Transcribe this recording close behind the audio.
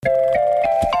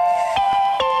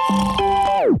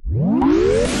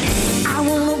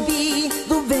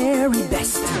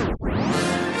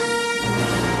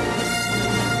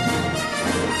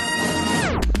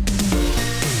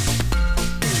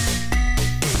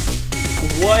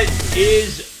What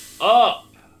is up,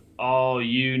 all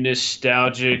you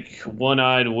nostalgic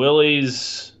one-eyed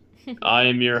willies? I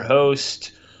am your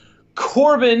host,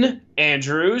 Corbin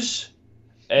Andrews,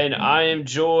 and I am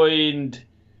joined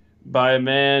by a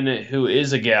man who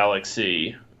is a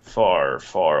galaxy far,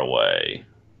 far away.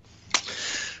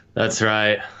 That's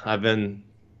right. I've been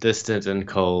distant and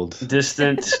cold.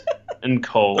 Distant and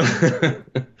cold.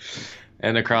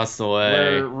 And across the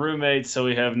way. We're roommates, so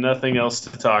we have nothing else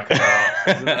to talk about.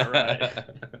 Isn't that right?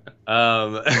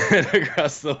 And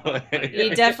across the way.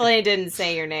 You definitely didn't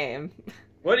say your name.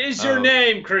 What is your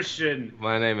name, Christian?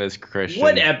 My name is Christian.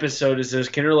 What episode is this?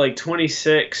 Can we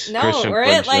 26? No, Christian we're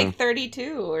at Flincham. like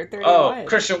 32 or 31. Oh,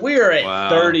 Christian, we are at Wow.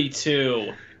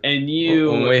 32, and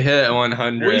When we hit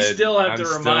 100, we still have to I'm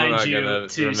still remind not you gonna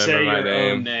to remember say my your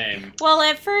name. own name. Well,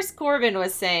 at first Corbin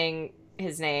was saying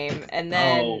his name, and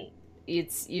then Oh,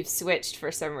 you've switched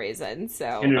for some reason.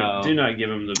 So Henry, Oh. do not give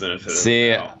him the benefit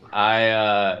See, of the doubt.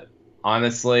 I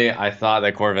honestly, I thought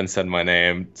that Corbin said my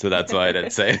name, so that's why I didn't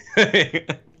say anything.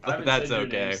 I haven't That's said your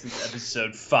name okay. since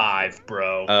episode 5,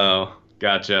 bro. Oh,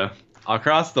 gotcha.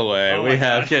 Across the way, Oh we my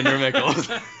have God. Kendra Mickles.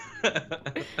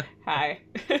 hi,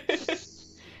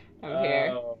 I'm here.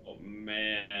 Oh,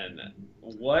 man.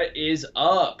 What is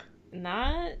up?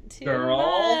 Not too Girl.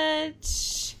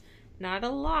 much. Not a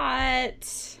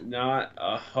lot. Not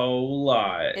a whole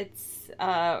lot. It's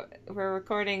we're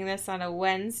recording this on a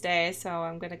Wednesday, so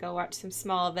I'm gonna go watch some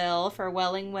Smallville for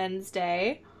Welling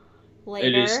Wednesday later.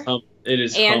 It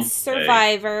is And hump day.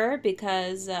 Survivor,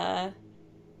 because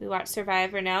we watch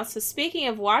Survivor now. So speaking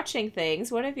of watching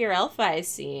things, what have your elf eyes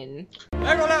seen?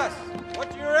 Legolas,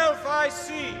 what do your elf eyes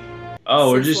see?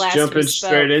 Oh, we're Since just last jumping we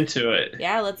straight spoke? into it.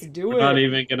 Yeah, let's do We're it. not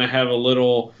even gonna have a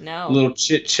little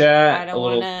chit chat. I don't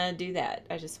want to do that.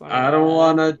 I just want. I don't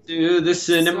want to do this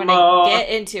Just anymore. want to get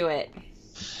into it.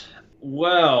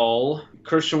 Well,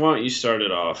 Christian, why don't you start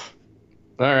it off?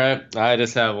 All right, I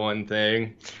just have one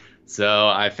thing. So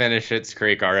I finished Schitt's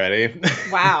Creek already.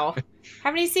 Wow, how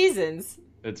many seasons?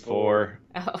 It's 4.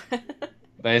 Oh,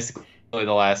 Basically,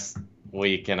 the last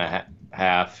week and a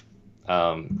half,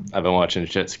 I've been watching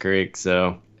Schitt's Creek.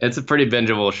 So it's a pretty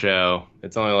bingeable show.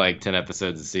 It's only like 10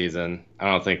 episodes a season. I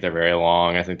don't think they're very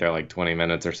long. I think they're like 20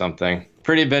 minutes or something.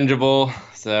 Pretty bingeable.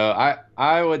 So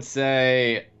I would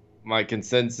say my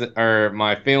consensus or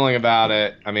my feeling about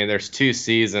it. I mean, there's 2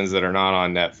 seasons that are not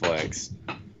on Netflix.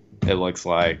 It looks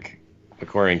like,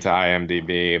 according to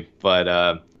IMDb,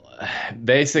 but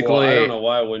basically, Well, I don't know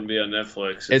why it wouldn't be on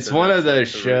Netflix. it's a one of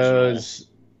those Netflix original. shows.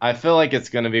 I feel like it's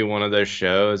going to be one of those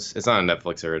shows. It's not a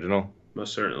Netflix original.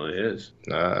 Most certainly is.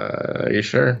 Are you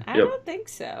sure? I Yep. don't think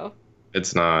so.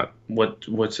 It's not.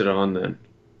 What's it on then?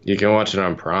 You can watch it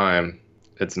on Prime.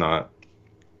 It's not.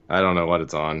 I don't know what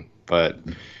it's on, but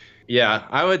yeah,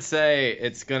 I would say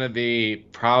it's going to be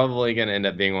probably going to end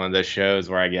up being one of those shows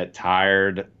where I get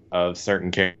tired of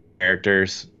certain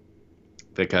characters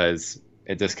because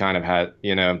it just kind of had,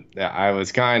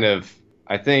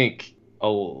 I think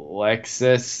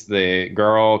Alexis, the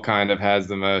girl, kind of has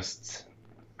the most,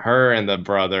 her and the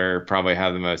brother probably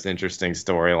have the most interesting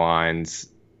storylines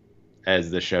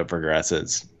as the show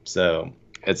progresses. So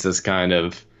it's just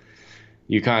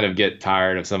you kind of get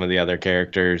tired of some of the other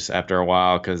characters after a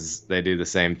while because they do the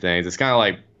same things. It's kind of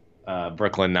like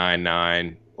Brooklyn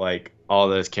Nine-Nine. Like, all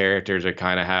those characters are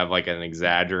kind of have like an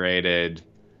exaggerated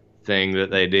thing that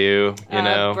they do, you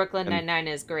know? Brooklyn And- Nine-Nine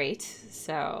is great.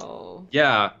 So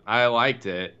Yeah, I liked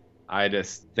it. I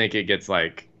just think it gets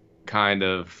like kind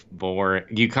of boring.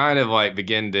 You kind of like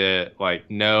begin to like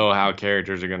know how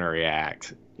characters are going to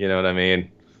react. You know what I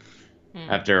mean?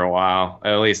 After a while,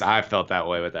 at least I felt that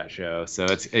way with that show. So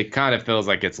it kind of feels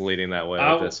like it's leading that way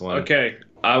with this one. Okay,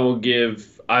 I'll give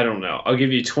you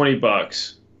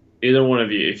 $20. Either one of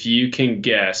you, if you can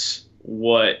guess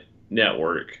what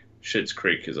network Schitt's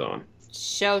Creek is on.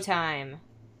 Showtime.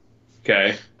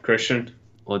 Okay, Christian?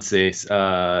 Let's see.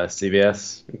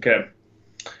 CBS. Okay.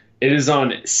 It is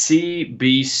on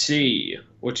CBC,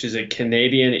 which is a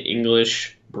Canadian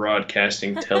English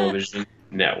broadcasting television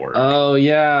network. Oh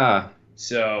yeah,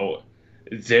 So,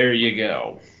 there you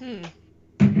go.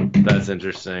 that's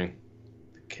interesting.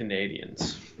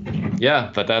 Canadians.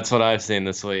 Yeah, but that's what I've seen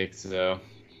this week. So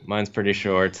mine's pretty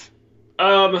short.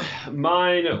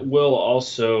 Mine will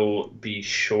also be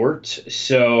short.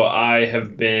 So I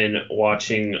have been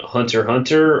watching Hunter x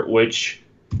Hunter, which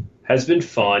has been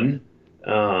fun.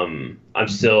 I'm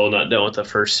still not done with the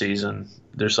first season.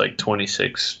 There's like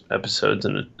 26 episodes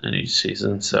in each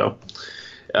season, so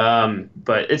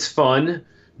but it's fun.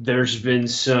 There's been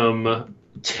some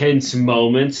tense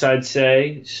moments, I'd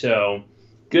say. So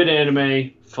good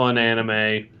anime, fun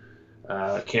anime.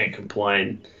 Can't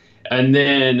complain. And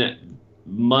then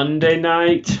Monday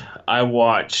night, I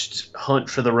watched Hunt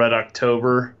for the Red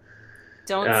October.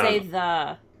 Don't say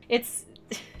the. It's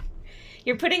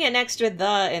you're putting an extra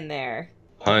the in there.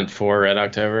 Hunt for Red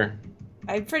October.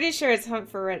 I'm pretty sure it's Hunt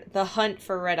for Red October. The Hunt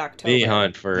for Red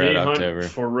October.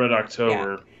 For Red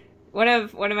October. Yeah. One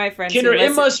of my friends. Kendra,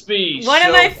 it must be one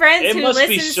of my friends who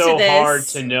listens to this. It must be so hard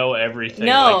to know everything.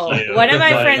 No, like you. One of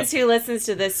my friends who listens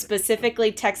to this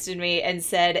specifically texted me and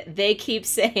said they keep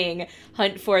saying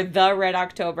 "Hunt for the Red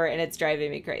October" and it's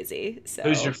driving me crazy. So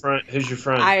who's your friend?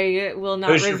 I will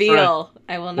not reveal.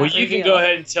 I will not. Well, you reveal. can go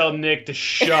ahead and tell Nick to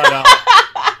shut up.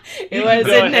 It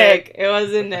wasn't Nick. It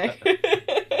wasn't Nick.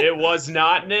 It was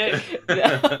not Nick.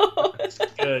 No.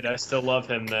 Good. I still love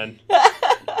him then.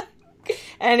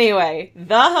 Anyway,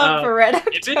 the Hunt for Red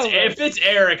October. If it's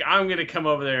Eric, I'm gonna come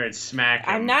over there and smack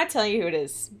him. I'm not telling you who it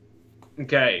is.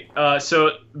 Okay,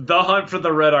 so the Hunt for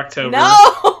the Red October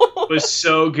was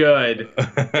so good.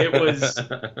 It was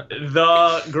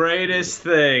the greatest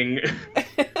thing.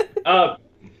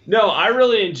 No, I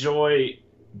really enjoy.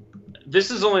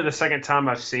 This is only the second time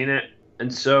I've seen it,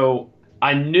 and so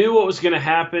I knew what was going to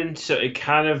happen. So it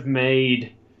kind of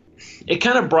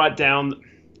brought down.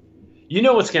 You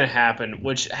know what's going to happen,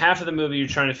 which half of the movie you're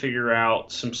trying to figure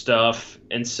out some stuff,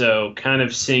 and so kind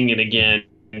of seeing it again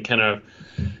and kind of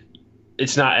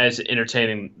it's not as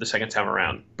entertaining the second time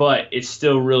around, but it's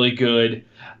still really good.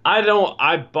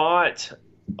 I bought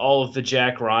all of the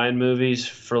Jack Ryan movies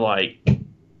for like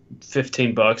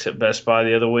 $15 at Best Buy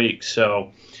the other week,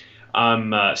 so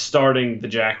I'm starting the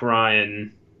Jack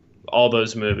Ryan, all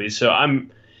those movies. So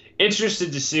I'm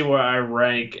interested to see where I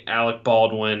rank Alec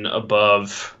Baldwin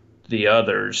above the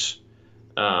others.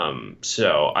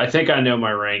 So I think I know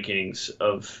my rankings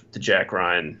of the Jack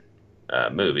Ryan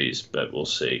movies, but we'll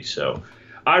see. So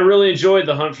I really enjoyed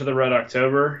The Hunt for the Red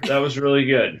October. That was really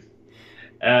good.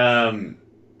 And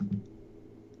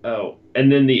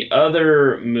then the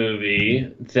other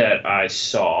movie that I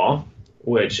saw,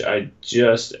 which I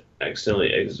just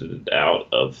accidentally exited out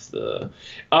of the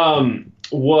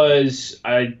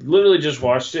I literally just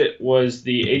watched it, was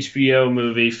the HBO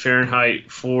movie Fahrenheit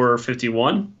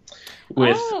 451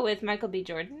 with Michael B.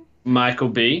 Jordan. Michael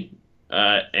B.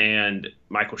 And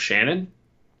Michael Shannon.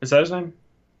 Is that his name?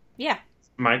 Yeah.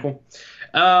 Michael.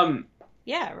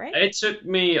 Yeah, right? It took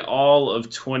me all of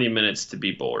 20 minutes to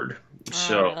be bored.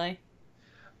 So really?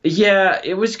 Yeah,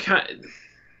 it was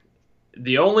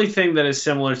the only thing that is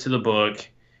similar to the book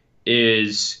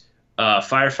is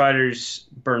firefighters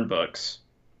burn books.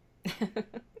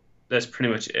 That's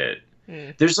pretty much it.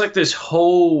 There's like this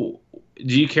whole.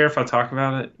 Do you care if I talk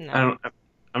about it? No.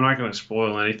 I'm not going to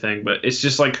spoil anything, but it's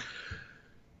just like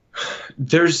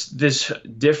there's this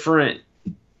different.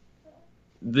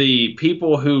 The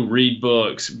people who read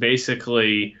books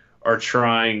basically are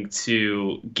trying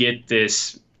to get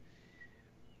this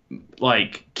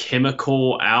like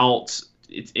chemical out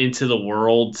into the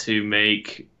world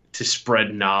to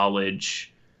spread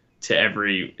knowledge to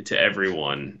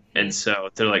everyone. And so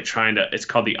they're like it's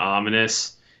called the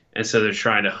ominous, and so they're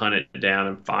trying to hunt it down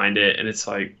and find it, and it's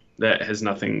like that has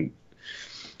nothing.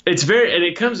 It's very, and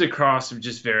it comes across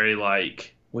just very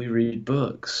like, we read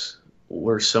books,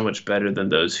 we're so much better than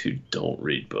those who don't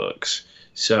read books.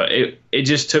 So it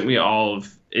just took me all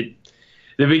of it.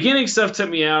 The beginning stuff took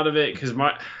me out of it because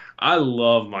I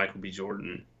love Michael B.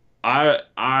 Jordan.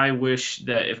 I wish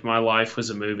that if my life was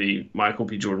a movie, Michael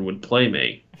B. Jordan would play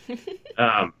me.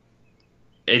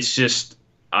 It's just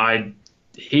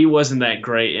he wasn't that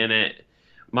great in it.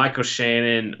 Michael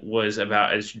Shannon was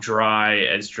about as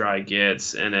dry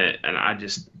gets in it, and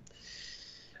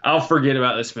I'll forget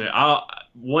about this movie.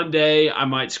 One day I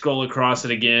might scroll across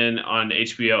it again on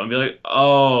HBO and be like,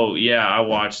 oh yeah, I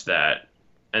watched that,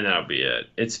 and that'll be it.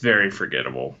 It's very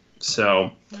forgettable.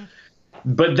 So,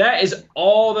 but that is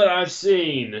all that I've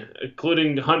seen,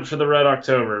 including Hunt for the Red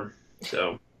October.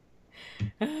 So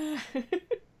it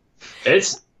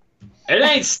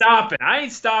ain't stopping. I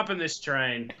ain't stopping this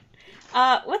train.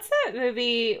 What's that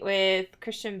movie with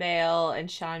Christian Bale and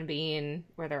Sean Bean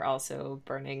where they're also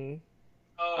burning?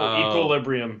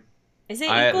 Equilibrium. Is it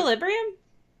Equilibrium?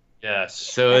 Yes.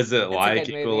 So is it like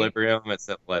Equilibrium? It's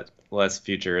less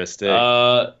futuristic.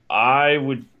 I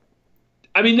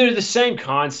mean, they're the same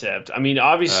concept. I mean,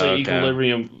 obviously,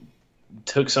 Equilibrium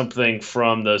took something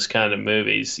from those kind of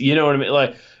movies. You know what I mean?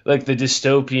 Like the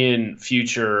dystopian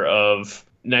future of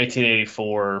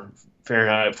 1984,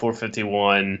 Fahrenheit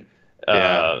 451,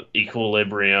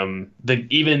 Equilibrium,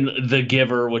 even The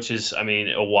Giver, which is, I mean,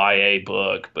 a YA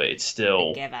book, but it's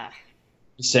still the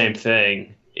same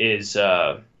thing. Is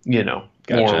more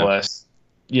or less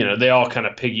they all kind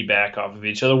of piggyback off of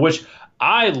each other, which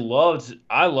I loved.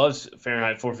 I loved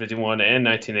Fahrenheit 451 and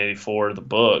 1984, the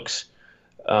books.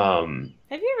 Have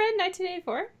you read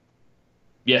 1984?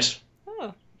 Yes,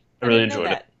 Oh, I really didn't know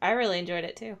enjoyed it. that. I really enjoyed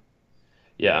it too.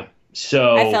 Yeah.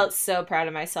 So I felt so proud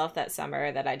of myself that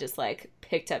summer that I just like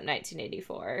picked up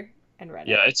 1984 and read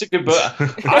it. yeah, it's a good book.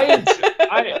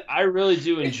 I really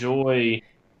do enjoy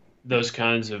those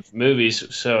kinds of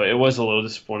movies. So it was a little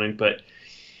disappointing, but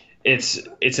it's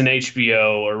an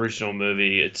HBO original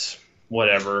movie. It's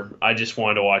whatever. I just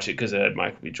wanted to watch it because it had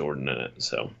Michael B. Jordan in it.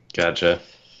 So Gotcha.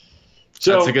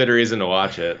 So That's a good reason to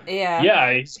watch it. Yeah.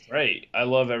 yeah, he's great. I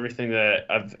love everything that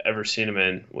I've ever seen him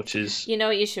in, which is You know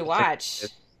what you should watch?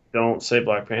 don't say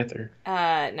Black Panther.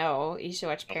 No, you should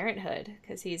watch Parenthood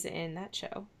because he's in that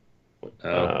show.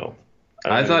 Oh.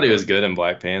 I thought he was good in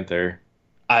Black Panther.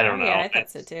 I don't know. Yeah, I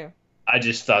thought so too. I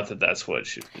just thought that's what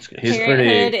she was going to He's say.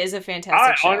 Parenthood pretty- is a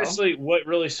fantastic show. Honestly, what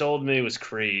really sold me was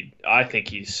Creed. I think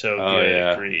he's so Oh, good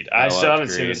yeah. at Creed. I I still loved haven't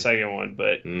seen the Creed. second one,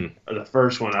 but or the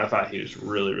first one, I thought he was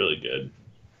really, really good.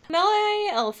 Melee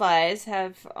Elfies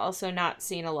have also not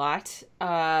seen a lot.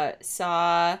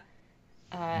 Saw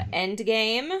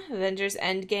Endgame, Avengers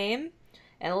Endgame,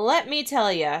 and let me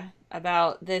tell you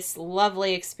about this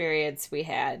lovely experience we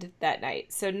had that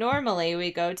night. So normally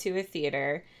we go to a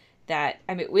theater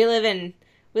we live in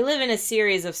a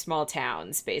series of small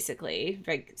towns, basically,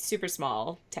 like super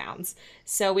small towns.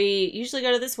 So we usually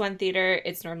go to this one theater.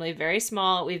 It's normally very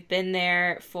small. We've been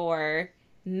there for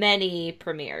many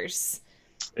premieres.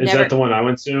 Is Never- that the one I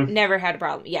went to? Never had a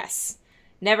problem. Yes.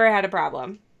 Never had a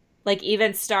problem. Like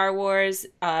even Star Wars,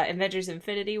 Avengers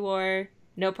Infinity War,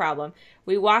 no problem.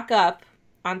 We walk up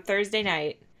on Thursday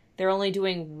night. They're only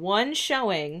doing one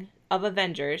showing of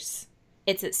Avengers.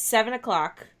 It's at 7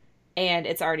 o'clock and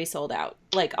it's already sold out.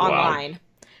 Like online.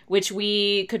 Which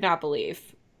we could not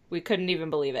believe. We couldn't even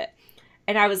believe it.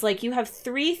 And I was like, you have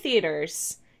 3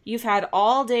 theaters. You've had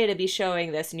all day to be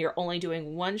showing this and you're only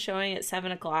doing one showing at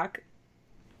 7 o'clock.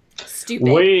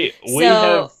 Stupid.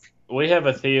 We have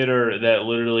a theater that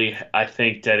literally I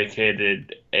think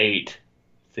dedicated 8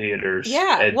 theaters.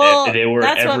 Yeah, and well, they were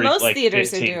that's what every, most like,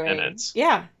 theaters are 15 doing. minutes.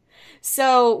 Yeah.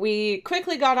 So we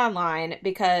quickly got online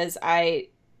because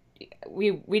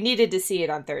we needed to see it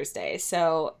on Thursday.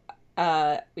 So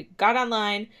we got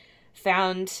online,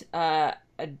 found another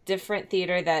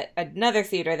theater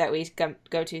that we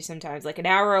go to sometimes, like an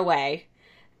hour away.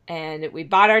 And we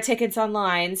bought our tickets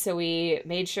online, so we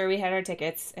made sure we had our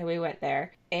tickets, and we went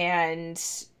there. And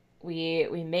we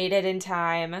made it in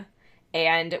time,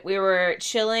 and we were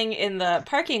chilling in the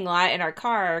parking lot in our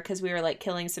car because we were, like,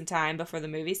 killing some time before the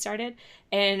movie started.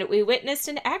 And we witnessed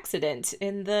an accident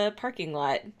in the parking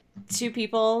lot. 2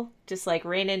 people just, like,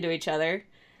 ran into each other.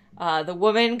 The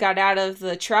woman got out of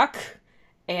the truck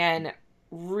and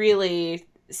really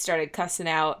started cussing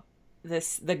out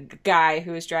the guy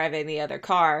who was driving the other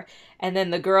car, and then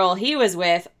the girl he was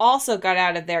with also got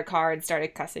out of their car and started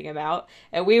cussing him out,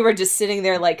 and we were just sitting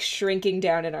there like shrinking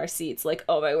down in our seats like,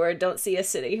 oh my word, don't see us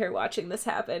sitting here watching this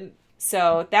happen.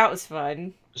 So that was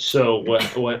fun. So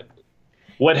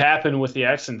what happened with the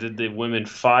accident? Did the women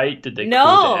fight? Did they cool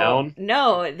down?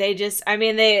 No, they just, I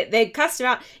mean, they cussed him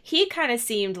out. He kind of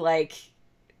seemed like,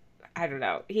 I don't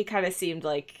know, he kind of seemed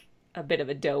like a bit of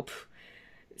a dope.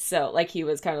 So, like, he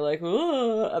was kind of like,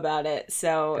 ooh, about it.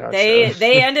 So, Gotcha.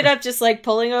 they ended up just, like,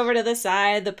 pulling over to the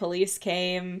side. The police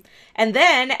came. And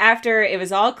then, after it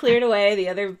was all cleared away, the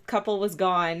other couple was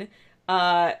gone,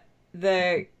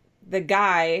 the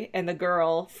guy and the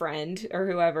girlfriend, or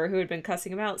whoever, who had been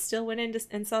cussing him out, still went in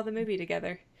and saw the movie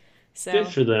together. So, Good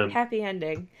for them. happy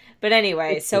ending. But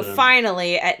anyway, Good so for them.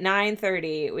 finally, at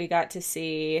 9:30, we got to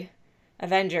see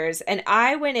Avengers, and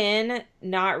I went in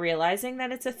not realizing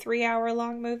that it's a 3-hour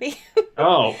long movie.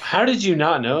 Oh, how did you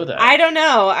not know that? I don't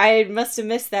know. I must have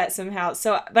missed that somehow.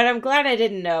 So, but I'm glad I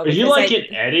didn't know. Are you because like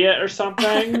an idiot or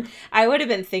something? I would have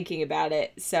been thinking about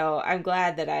it. So I'm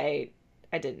glad that I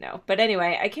didn't know. But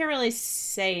anyway, I can't really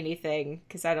say anything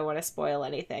because I don't want to spoil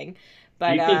anything.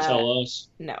 But You can tell us.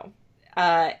 no,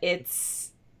 I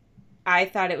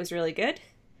thought it was really good.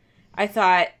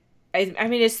 I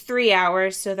mean, it's 3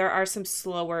 hours, so there are some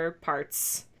slower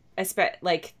parts.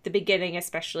 Like, the beginning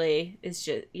especially is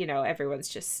just, everyone's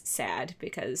just sad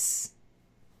because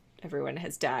everyone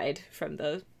has died from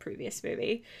the previous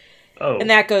movie. Oh. And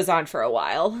that goes on for a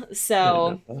while.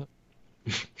 So,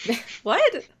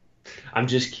 what? I'm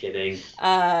just kidding.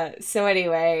 So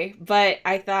anyway, but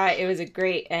I thought it was a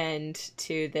great end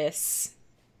to this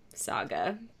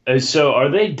saga. So are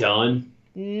they done?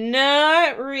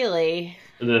 Not really.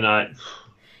 They're not.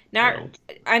 Not, don't-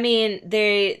 I mean,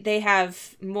 they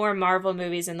have more Marvel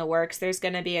movies in the works. There's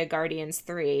going to be a Guardians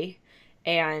 3,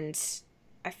 and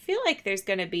I feel like there's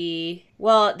going to be,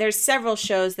 well, there's several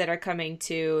shows that are coming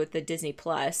to the Disney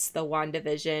Plus, the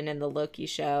WandaVision and the Loki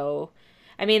show.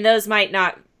 I mean, those might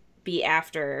not be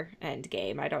after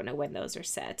Endgame. I don't know when those are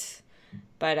set.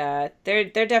 But they're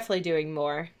definitely doing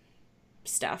more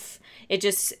stuff.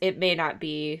 It may not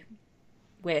be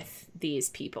with these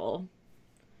people.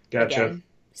 Gotcha. Again.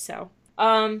 So,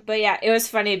 but yeah, it was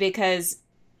funny because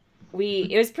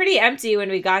it was pretty empty when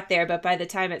we got there, but by the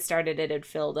time it started, it had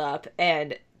filled up,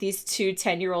 and these two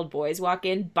 10-year-old boys walk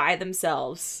in by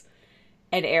themselves,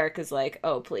 and Eric is like,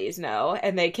 "Oh, please, no,"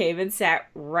 and they came and sat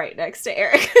right next to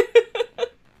Eric.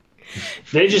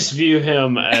 They just view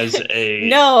him as a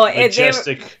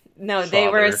majestic they were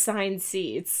father. assigned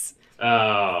seats,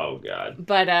 Oh God.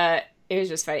 but it was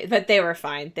just funny. But they were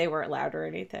fine; they weren't loud or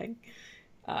anything.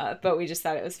 But we just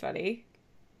thought it was funny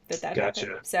that Gotcha.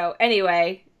 happened. So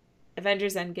anyway,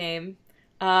 Avengers Endgame.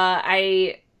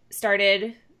 I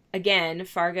started again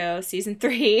Fargo season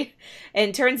 3,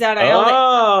 and turns out I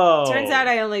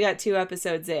only got 2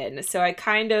 episodes in. So I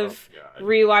kind of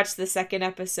rewatched the second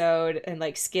episode and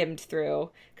like skimmed through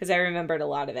because I remembered a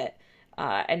lot of it.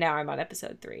 And now I'm on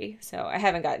episode 3, so I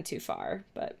haven't gotten too far.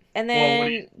 But and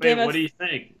then what do you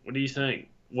think? What do you think?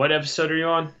 What episode are you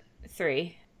on?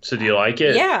 3. So do you like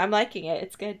it? Yeah, I'm liking it.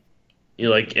 It's good. You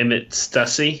like Emmett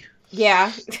Stussy?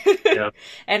 Yeah. Yeah.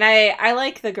 And I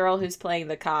like the girl who's playing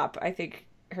the cop. I think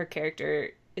her character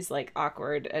is like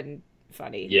awkward and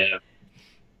funny. Yeah.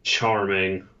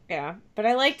 Charming. Yeah. But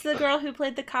I liked the girl who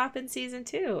played the cop in season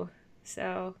 2.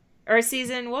 So, or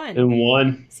season 1. In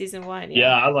one. Season 1.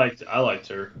 Yeah, I liked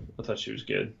her. I thought she was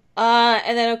good.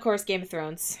 And then of course Game of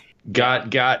Thrones. Got.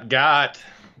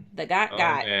 The Oh,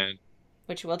 got, man.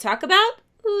 which we'll talk about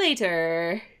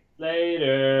later.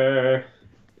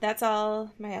 That's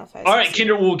all my Alpha. All right,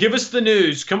 Kendra, well, give us the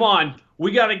news. Come on.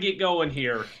 We got to get going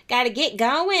here. Gotta get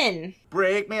going.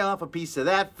 Break me off a piece of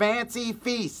that fancy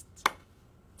feast.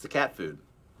 It's a cat food.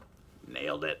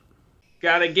 Nailed it.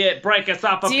 Got to break us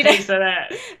off a Do you know- piece of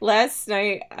that. Last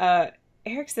night,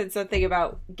 Eric said something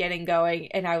about getting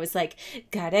going, and I was like,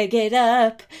 gotta get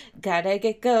up, gotta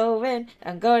get going,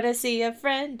 I'm gonna see a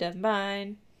friend of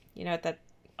mine. You know what that...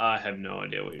 I have no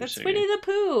idea what you're That's saying. Winnie the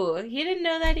Pooh. He didn't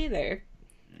know that either.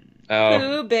 Oh,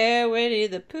 Pooh Bear, Winnie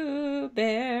the Pooh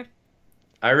Bear.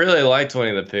 I really liked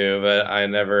Winnie the Pooh, but I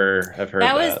never have heard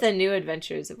that. That was the New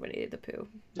Adventures of Winnie the Pooh.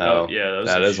 Oh, yeah,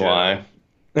 that is why.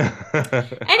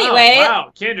 Anyway, Oh,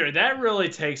 wow, Kendra, that really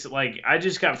takes, like, I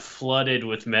just got flooded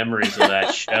with memories of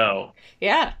that show.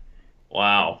 yeah.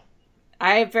 Wow.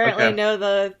 I apparently Okay. know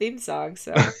the theme song,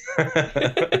 so...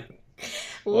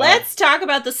 Let's talk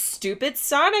about the stupid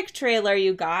Sonic trailer,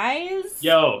 you guys.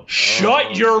 Yo,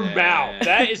 shut your man. mouth.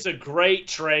 That is a great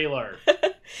trailer.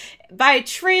 By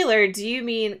trailer, do you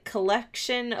mean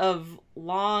collection of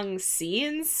long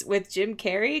scenes with Jim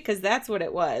Carrey? Because that's what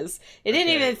it was. It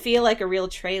didn't Okay. even feel like a real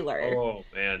trailer. Oh,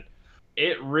 man.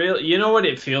 It really, you know what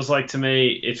it feels like to me?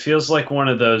 It feels like one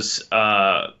of those,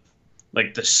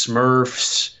 like the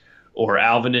Smurfs or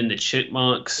Alvin and the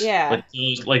Chipmunks. Yeah.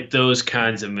 Like those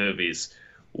kinds of movies.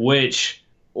 Which,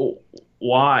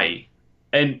 why?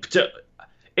 And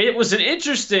it was an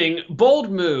interesting, bold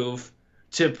move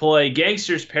to play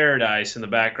Gangster's Paradise in the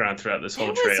background throughout this whole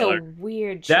That was trailer. a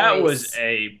weird choice. That was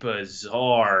a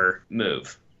bizarre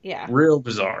move. Yeah. Real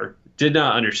bizarre. Did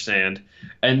not understand.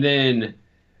 And then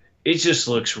it just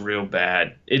looks real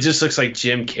bad. It just looks like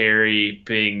Jim Carrey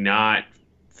being not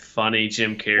funny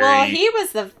Jim Carrey. Well, he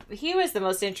was the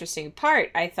most interesting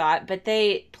part, I thought, but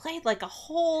they played like a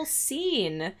whole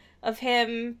scene of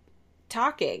him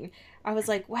talking. I was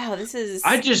like, wow, this is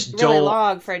I just really don't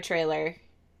long for a trailer.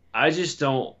 I just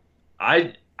don't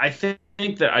I think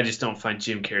that I just don't find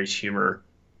Jim Carrey's humor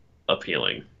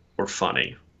appealing or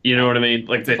funny. You know what I mean?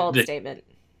 Like It's a bold statement.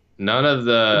 None of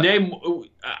the... name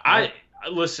I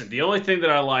listen, the only thing that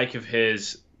I like of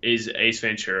his is Ace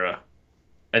Ventura.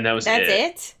 And that was That's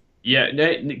it? Yeah,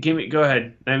 go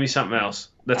ahead. Name me something else.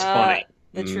 That's funny.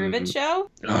 The Truman Show?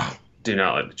 Oh, do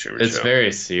not like the Truman It's Show.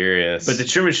 very serious. But the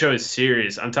Truman Show is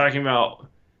serious. I'm talking about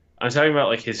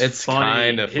like his it's funny,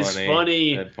 kind of his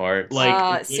funny at parts.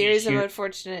 like Series of hu-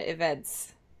 unfortunate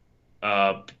events.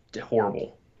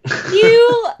 horrible.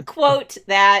 You quote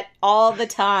that all the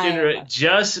time. Dinner,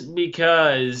 just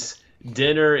because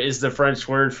dinner is the French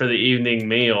word for the evening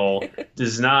meal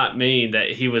does not mean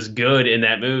that he was good in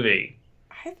that movie.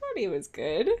 I thought he was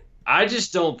good. I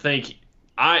just don't think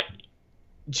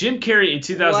Jim Carrey in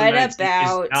 2019 What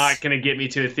about- is not going to get me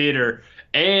to a theater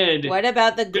And What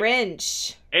about the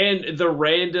Grinch? and the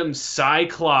random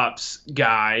Cyclops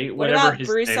guy, What whatever about his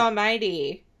Bruce name.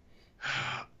 Almighty?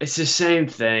 It's the same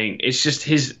thing. It's just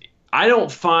his. I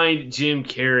don't find Jim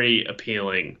Carrey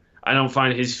appealing. I don't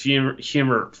find his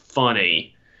humor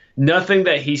funny. Nothing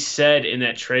that he said in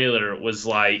that trailer was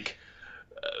like,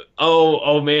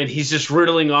 oh man, he's just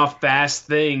riddling off fast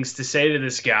things to say to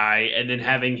this guy, and then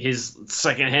having his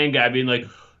secondhand guy being like,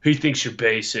 he thinks you're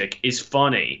basic, is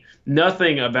funny.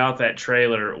 Nothing about that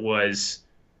trailer was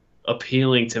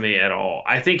appealing to me at all.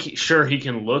 I think, sure, he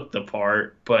can look the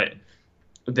part, but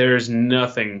there's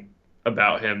nothing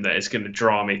about him that is going to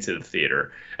draw me to the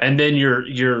theater. And then your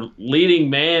leading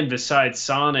man besides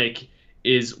Sonic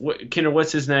is Kinder.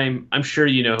 What's his name? I'm sure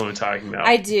you know who I'm talking about.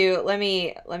 I do. Let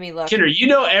me look. Kinder, you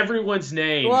know everyone's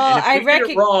name. Well, and if we get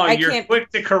it wrong, you're can't.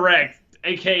 quick to correct.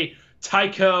 AK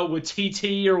Taika with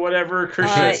TT or whatever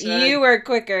Christian said. You were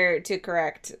quicker to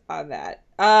correct on that.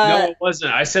 No, it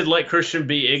wasn't. I said let Christian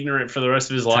be ignorant for the rest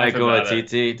of his life. Taika about it.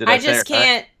 Waititi. Did I say just it right?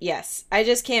 can't. Yes, I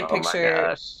just can't Oh my picture.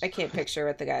 gosh. I can't picture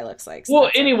what the guy looks like. So Well,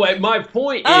 that's anyway, my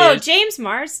point okay. is. James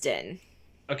Marsden.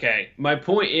 Okay, my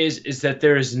point is that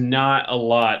there is not a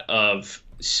lot of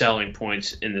selling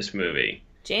points in this movie.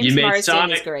 James You made Marsden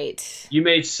Sonic- is great. You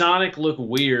made Sonic look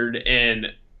weird,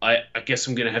 and I guess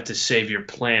I'm gonna have to save your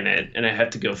planet, and I have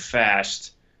to go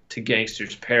fast to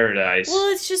Gangster's Paradise.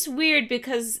 Well, it's just weird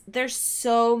because there's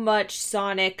so much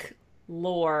Sonic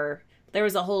lore. There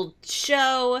was a whole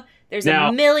show. There's Now,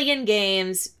 a million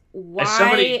games. Why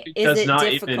somebody who is does it not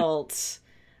even- difficult?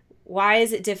 Why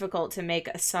is it difficult to make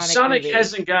a Sonic movie?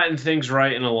 hasn't gotten things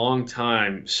right in a long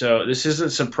time, so this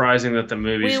isn't surprising that the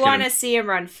movie's We want to see him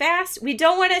run fast. We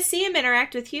don't want to see him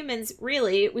interact with humans,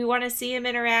 really. We want to see him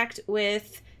interact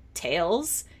with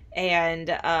Tails and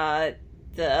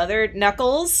the other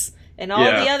Knuckles and all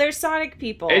Yeah. the other Sonic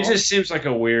people. It just seems like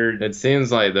a weird. It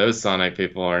seems like those Sonic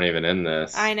people aren't even in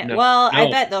this. I know. No, well, I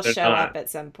no, bet they'll they're show not. up at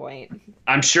some point.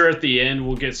 I'm sure at the end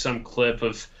we'll get some clip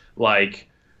of like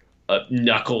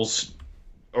Knuckles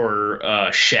or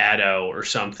Shadow or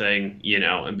something,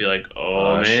 and be like,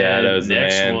 "Oh man, Shadow's the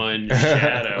next man." one,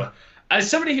 Shadow." As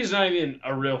somebody who's not even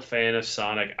a real fan of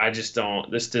Sonic, I just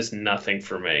don't. This does nothing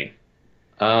for me.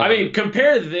 I mean,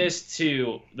 compare this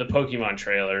to the Pokemon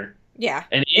trailer, Yeah.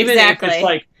 and even Exactly. if it's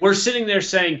like we're sitting there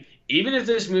saying, even if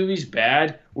this movie's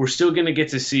bad, we're still gonna get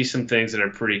to see some things that are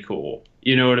pretty cool.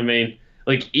 You know what I mean?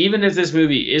 Like, even if this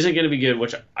movie isn't gonna be good,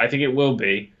 which I think it will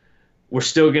be, we're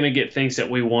still going to get things that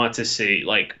we want to see,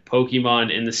 like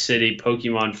Pokemon in the city,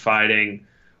 Pokemon fighting.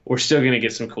 We're still going to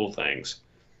get some cool things.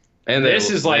 and This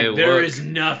is like, there look, is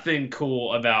nothing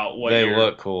cool about what They you're,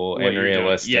 look cool what and you're doing.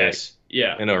 realistic. Yes.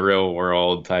 Yeah. In a real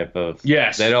world type of.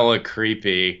 Yes. They don't look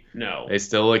creepy. No. They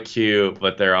still look cute,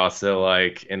 but they're also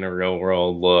like in a real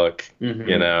world look.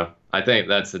 Mhm. I think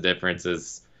that's the difference.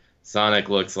 Is Sonic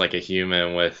looks like a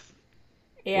human with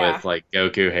like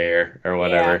Goku hair or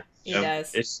whatever. Yeah, he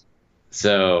does. It's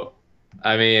So,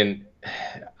 I mean,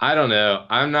 I don't know.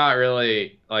 I'm not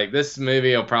really like this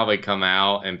movie will probably come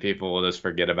out and people will just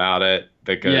forget about it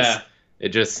because Yeah. it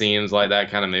just seems like that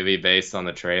kind of movie based on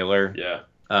the trailer. yeah.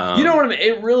 You You know what I mean?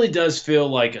 It really does feel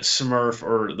like a Smurf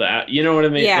or that. You know what I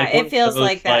mean? Yeah, Like one it feels of those,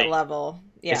 like that level.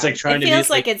 Yeah. it's like trying it to be, feels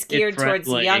like, like it's geared towards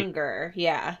kid-friendly. younger.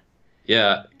 Yeah.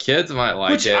 Yeah, kids might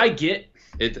like which it. I get.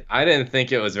 I didn't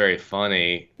think it was very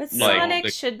funny. But No. Sonic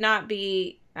The- should not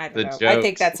be. I The don't jokes. know. I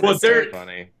think that's a Well, they're- mistake.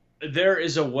 funny. There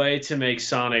is a way to make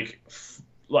Sonic.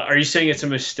 Are you saying it's a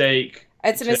mistake?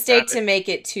 It's a to mistake have to it. make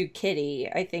it too kiddie.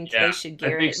 I think Yeah, they should I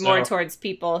gear think it more so. towards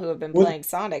people who have been Well, playing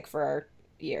Sonic for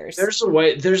years. There's a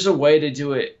way. There's a way to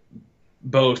do it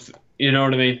both. You know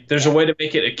what I mean? There's a way to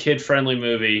make it a kid-friendly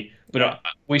movie, but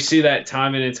we see that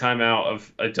time in and time out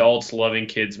of adults loving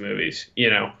kids' movies.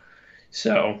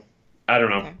 So I don't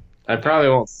know. Okay. I probably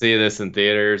won't see this in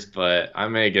theaters, but I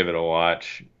may give it a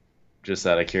watch just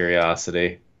out of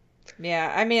curiosity.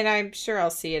 Yeah, I mean, I'm sure I'll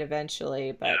see it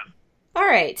eventually, but... All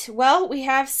right, well, we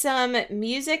have some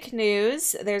music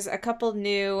news. There's a couple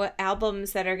new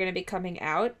albums that are going to be coming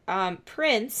out.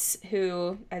 Prince,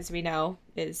 who, as we know,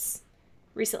 is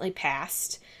recently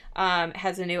passed,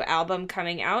 has a new album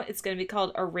coming out. It's going to be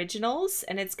called Originals,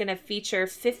 and it's going to feature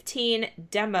 15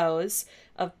 demos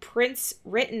of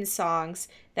Prince-written songs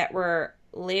that were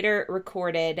later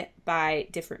recorded by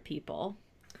different people.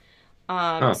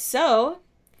 So,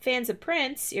 fans of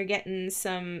Prince, you're getting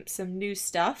some new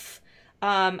stuff.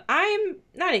 I'm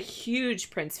not a huge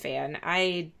Prince fan.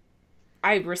 I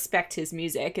respect his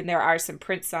music, and there are some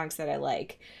Prince songs that I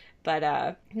like,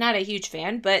 but not a huge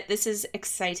fan. But this is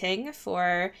exciting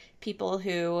for people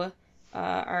who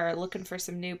are looking for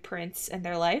some new Prince in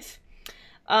their life.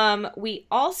 We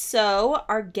also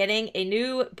are getting a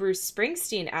new Bruce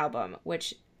Springsteen album,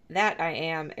 which that I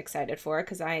am excited for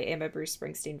because I am a Bruce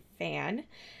Springsteen fan.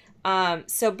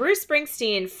 So Bruce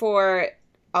Springsteen for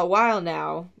a while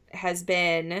now has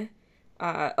been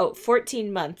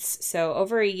 14 months, so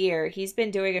over a year, he's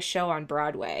been doing a show on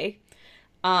Broadway.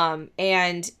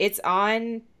 And it's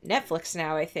on Netflix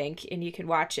now, I think, and you can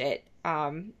watch it.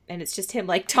 And it's just him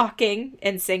like talking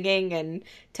and singing and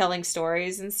telling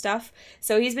stories and stuff.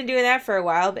 So he's been doing that for a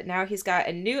while, but now he's got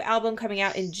a new album coming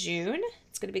out in June.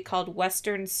 It's going to be called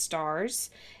Western Stars.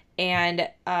 And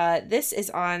this is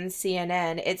on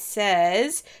CNN. It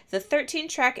says, the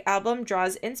 13-track album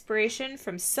draws inspiration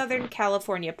from Southern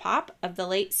California pop of the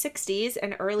late 60s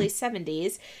and early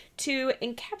 70s to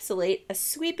encapsulate a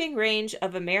sweeping range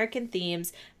of American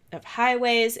themes of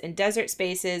highways and desert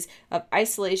spaces, of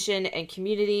isolation and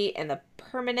community, and the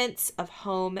permanence of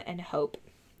home and hope.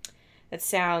 That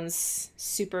sounds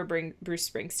super Bruce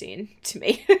Springsteen to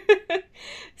me.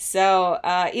 So,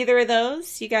 either of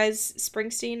those, you guys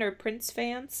Springsteen or Prince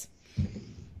fans?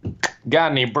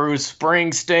 Got any Bruce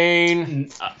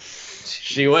Springsteen?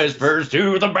 She whispers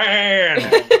to the band.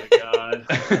 Oh my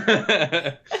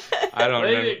god. I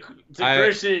don't know.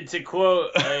 Christian, to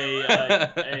quote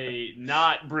a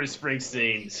not Bruce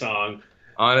Springsteen song.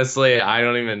 Honestly, I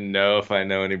don't even know if I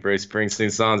know any Bruce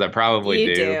Springsteen songs. I probably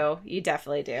You do. You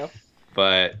definitely do.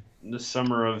 But The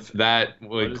summer of that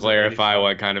would clarify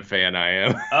what kind of fan I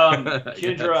am.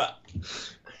 Kendra,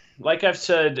 like I've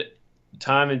said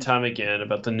time and time again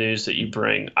about the news that you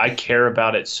bring, I care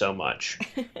about it so much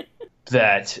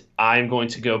that I'm going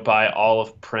to go buy all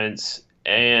of Prince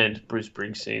and Bruce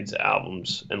Springsteen's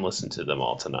albums and listen to them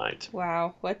all tonight.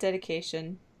 Wow, what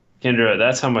dedication. Kendra,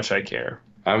 that's how much I care.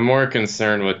 I'm more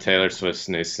concerned with Taylor Swift's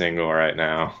new single right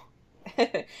now.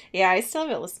 Yeah, I still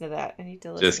haven't listened to that. I need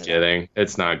to listen Just to kidding.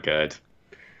 It's not good.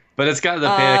 But it's got the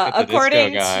Panic at the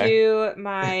according Disco guy. to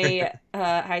my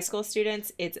high school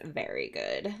students, it's very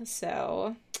good.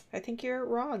 So I think you're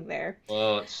wrong there.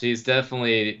 Well, she's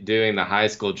definitely doing the high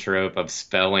school trope of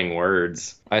spelling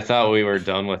words. I thought we were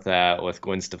done with that with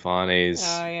Gwen Stefani's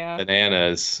Oh, yeah.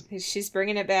 Bananas. She's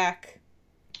bringing it back.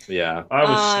 Yeah. I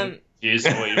was confused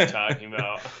what you're talking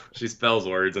about. She spells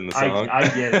words in the song. I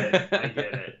get it. I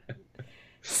get it.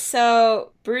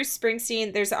 So, Bruce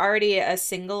Springsteen, there's already a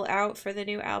single out for the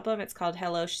new album. It's called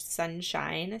Hello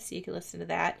Sunshine, so you can listen to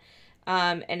that.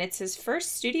 And it's his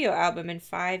first studio album in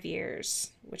 5 years,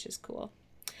 which is cool.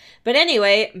 But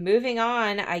anyway, moving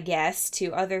on, I guess,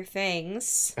 to other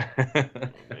things.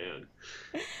 Man.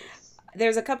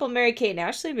 There's a couple Mary-Kate and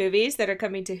Ashley movies that are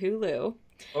coming to Hulu.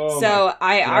 Oh So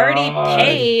I already God.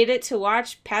 paid to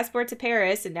watch Passport to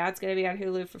Paris, and now it's going to be on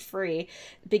Hulu for free.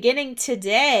 Beginning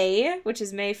today, which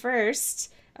is May 1st,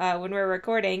 when we're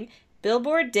recording,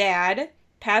 Billboard Dad,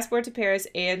 Passport to Paris,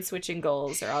 and Switching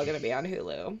Goals are all going to be on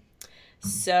Hulu.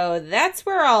 So that's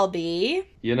where I'll be.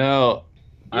 You know,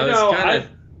 I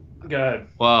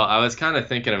was kind of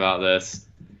thinking about this.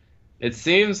 It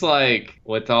seems like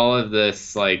with all of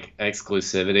this like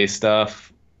exclusivity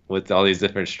stuff, with all these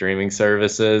different streaming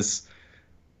services,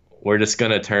 we're just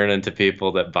going to turn into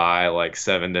people that buy like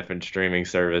 7 different streaming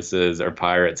services or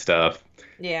pirate stuff.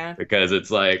 Yeah. Because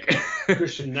it's like...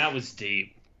 Christian, that was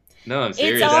deep. No, I'm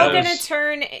serious. It's all That going was- to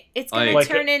turn... It's going like,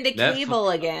 to turn into Netflix- cable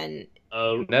again.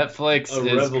 Netflix A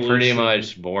is pretty revolution.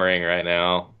 much boring right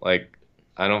now. Like,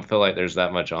 I don't feel like there's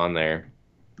that much on there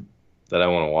that I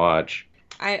want to watch.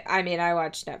 I mean, I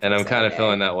watch Netflix And I'm kind of every day.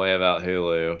 feeling that way about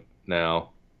Hulu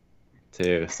now,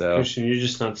 too. So, Christian, you're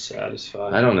just not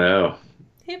satisfied. I don't know.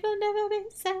 People never be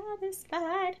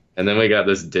satisfied. And then we got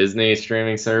this Disney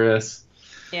streaming service.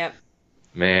 Yep.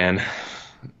 Man,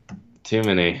 too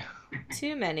many.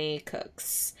 Too many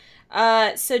cooks.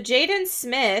 So Jaden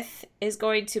Smith is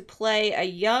going to play a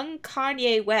young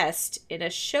Kanye West in a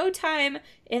Showtime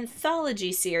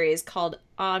anthology series called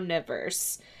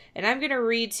Omniverse. And I'm going to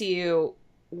read to you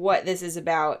what this is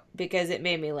about because it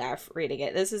made me laugh reading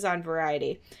it. This is on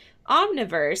Variety.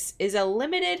 Omniverse is a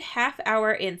limited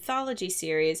half-hour anthology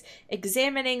series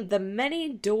examining the many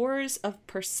doors of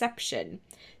perception.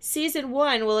 Season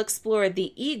 1 will explore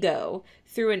the ego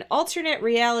through an alternate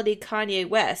reality Kanye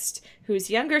West, whose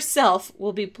younger self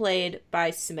will be played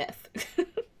by Smith.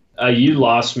 You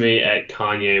lost me at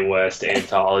Kanye West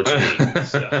anthology.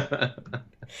 So.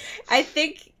 I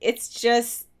think it's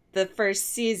just the first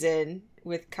season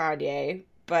with Kanye,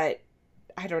 but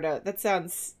I don't know. That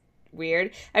sounds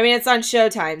weird. I mean, it's on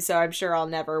Showtime, so I'm sure I'll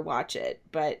never watch it,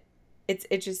 but it's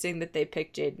interesting that they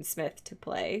picked Jaden Smith to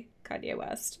play Kanye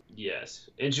West. Yes.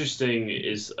 Interesting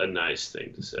is a nice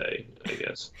thing to say, I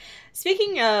guess.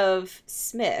 Speaking of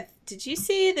Smith, did you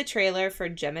see the trailer for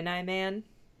Gemini Man?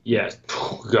 Yes.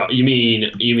 God, you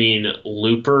mean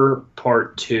Looper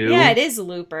Part 2? Yeah, it is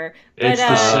Looper. But, It's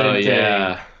the same thing.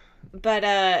 Yeah. But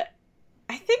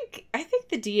I think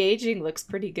the de-aging looks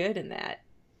pretty good in that.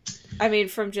 I mean,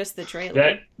 from just the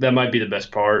trailer. That might be the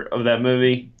best part of that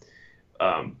movie.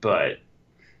 But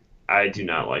I do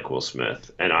not like Will Smith,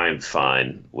 and I am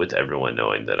fine with everyone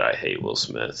knowing that I hate Will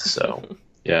Smith. So,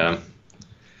 Yeah.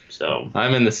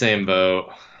 I'm in the same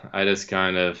boat. I just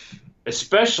kind of...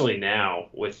 especially now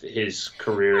with his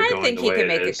career I going think the he way can it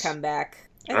make a is. comeback.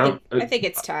 I think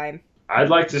it's time. I'd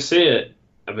like to see it.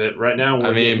 But right now,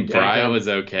 Bright was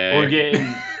okay. We're getting.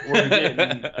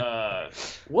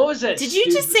 What was that? Did you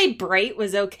just say Bright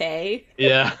was okay?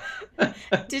 Yeah.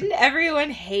 Didn't everyone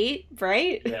hate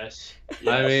Bright? Yes.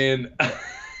 I mean,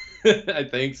 I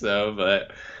think so,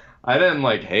 but I didn't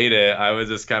hate it. I was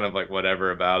just kind of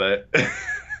whatever about it.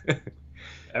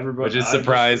 Everybody, Which is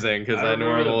surprising because I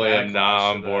remember the normally am not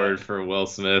backlash on for board that. for Will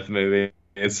Smith movies.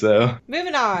 So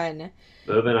Moving on.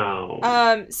 Moving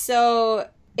on. So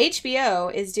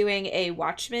HBO is doing a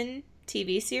Watchmen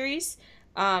TV series.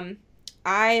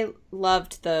 I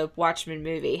loved the Watchmen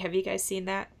movie. Have you guys seen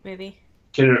that movie?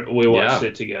 We watched Yeah.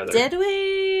 it together. Did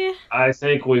we? I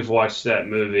think we've watched that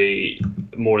movie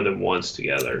more than once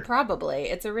together. Probably.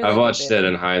 It's a really I good watched it movie.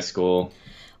 in high school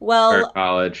or Well,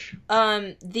 college.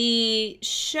 the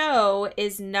show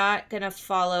is not gonna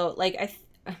follow.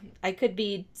 I could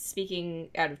be speaking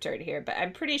out of turn here, but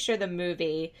I'm pretty sure the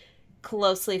movie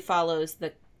closely follows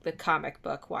the comic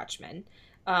book Watchmen.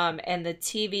 And the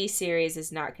TV series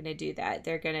is not going to do that.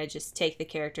 They're going to just take the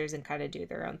characters and kind of do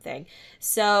their own thing.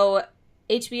 So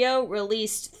HBO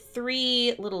released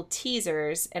 3 little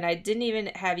teasers, and I didn't even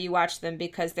have you watch them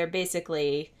because they're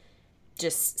basically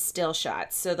just still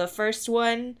shots. So the first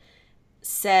one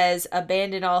says,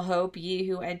 "Abandon all hope, ye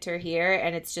who enter here,"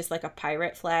 and it's just like a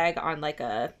pirate flag on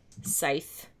a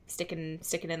scythe sticking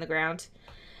in the ground.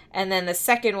 And then the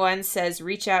second one says,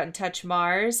 "Reach out and touch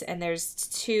Mars," and there's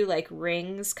 2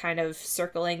 rings kind of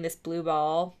circling this blue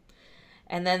ball.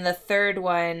 And then the third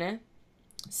one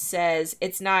says,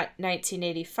 "It's not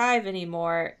 1985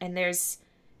 anymore," and there's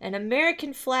an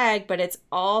American flag, but it's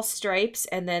all stripes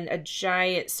and then a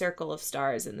giant circle of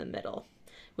stars in the middle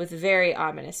with very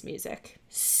ominous music.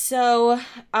 So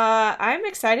I'm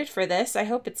excited for this. I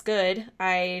hope it's good.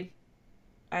 I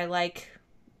like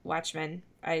Watchmen.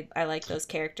 I like those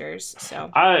characters.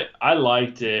 So I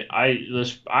liked it. I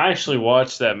actually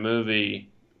watched that movie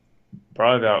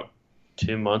probably about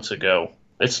 2 months ago.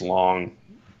 It's long.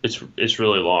 It's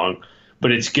really long,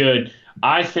 but it's good.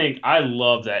 I think I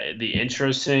love that the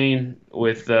intro scene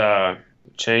with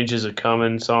 "Change Is a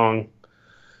Coming" song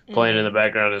playing in the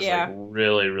background is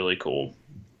really, really cool.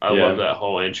 I love that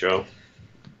whole intro.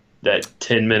 That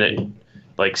 10-minute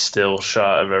still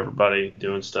shot of everybody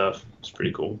doing stuff. It's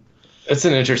pretty cool. It's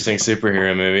an interesting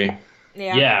superhero movie.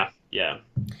 Yeah.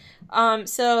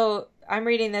 So I'm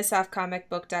reading this off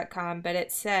comicbook.com, but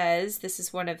it says, this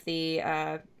is one of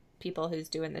the people who's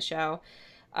doing the show,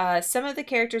 some of the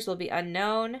characters will be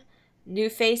unknown, new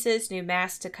faces, new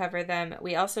masks to cover them.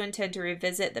 We also intend to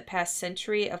revisit the past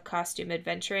century of costume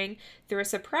adventuring through a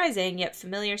surprising yet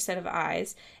familiar set of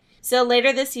eyes. So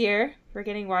later this year, we're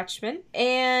getting Watchmen,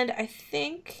 and I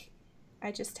think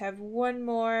I just have one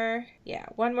more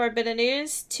bit of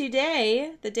news.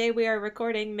 Today, the day we are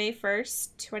recording, May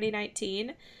 1st,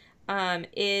 2019,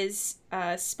 is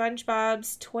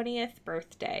SpongeBob's 20th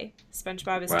birthday.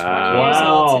 SpongeBob is 20 years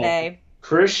old today.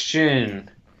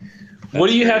 Christian, what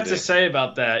do you have to say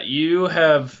about that? You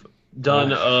have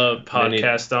done a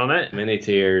podcast on it. Many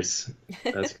tears.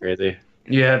 That's crazy.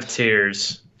 You have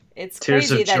tears. It's Tears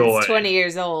crazy of that joy. it's 20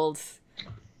 years old.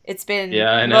 It's been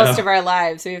I know. most of our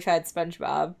lives we've had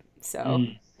SpongeBob. So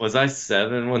Was I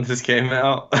 7 when this came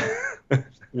out?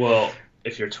 Well,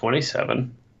 if you're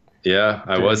 27, Yeah,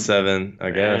 I was 7,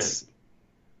 I guess.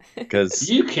 Because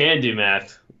you can do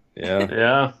math. yeah,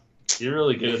 Yeah, you're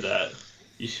really good at that.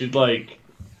 You should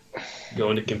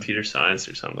go into computer science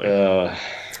or something. all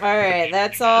right,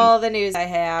 that's all the news I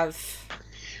have.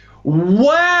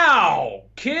 Wow,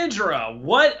 Kendra,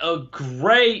 what a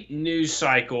great news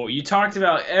cycle. You talked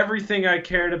about everything I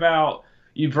cared about.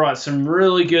 You brought some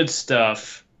really good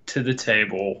stuff to the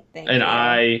table, Thank and you.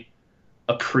 I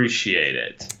appreciate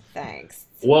it. Thanks.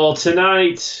 Well,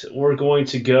 tonight we're going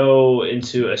to go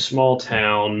into a small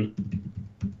town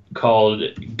called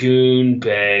Goon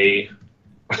Bay,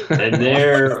 and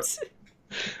there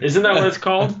isn't that what it's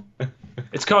called?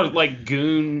 It's called like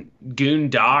Goon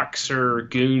Docks or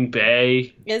Goon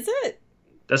Bay. Is it?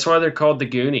 That's why they're called the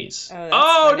Goonies.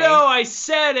 Oh, funny. No, I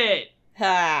said it.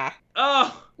 Ha.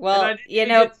 Oh. Well, you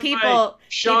know, people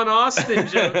Sean Austin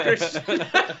joke. Christian.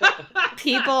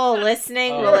 People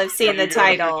listening will have seen the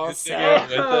title.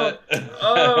 So.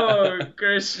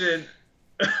 Christian.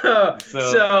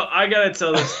 So I gotta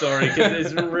tell this story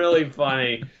because it's really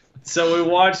funny. So we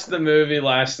watched the movie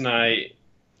last night,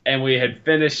 and we had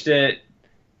finished it,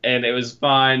 and it was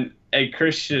fine. And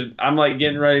Christian, I'm like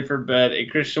getting ready for bed, and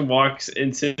Christian walks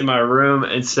into my room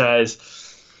and says,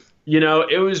 "You know,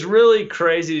 it was really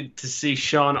crazy to see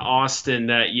Sean Austin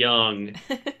that young,"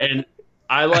 and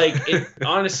it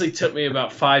honestly took me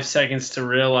about 5 seconds to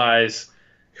realize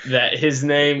that his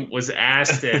name was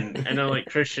Aston. And I'm like,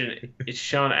 Christian, it's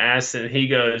Sean Aston. He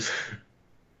goes,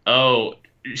 oh,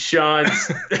 Sean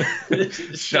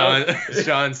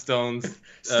Stone's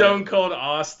Stone Cold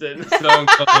Austin. Stone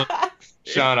Cold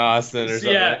Sean Austin or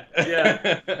something.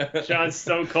 Yeah. Sean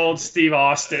Stone Cold Steve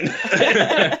Austin.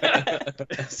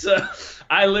 So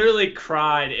I literally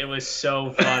cried. It was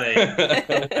so funny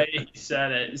the way he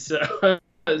said it. So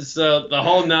the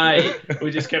whole night we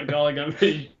just kept calling him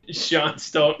Sean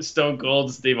Stone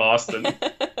Cold Steve Austin.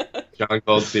 Sean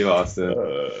Cold Steve Austin.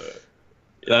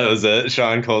 That was it.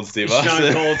 Sean Cold Steve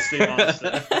Austin. Sean Cold Steve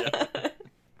Austin.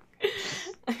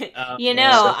 Yeah. You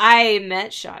know, I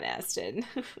met Sean Astin.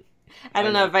 I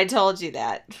don't know if I told you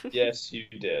that. Yes, you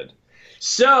did.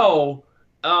 So,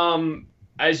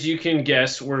 as you can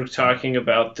guess, we're talking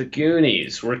about the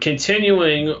Goonies. We're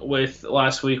continuing with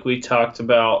last week we talked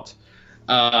about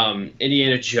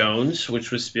Indiana Jones,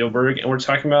 which was Spielberg, and we're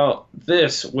talking about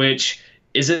this, which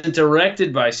isn't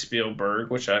directed by Spielberg,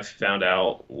 which I found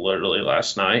out literally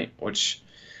last night, which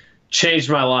changed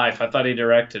my life. I thought he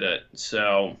directed it.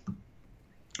 So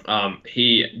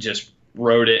he just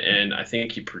wrote it, and I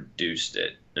think he produced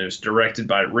it. It was directed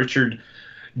by Richard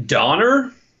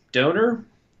Donner.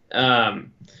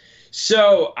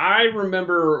 So I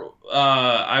remember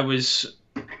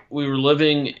we were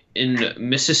living in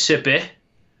Mississippi.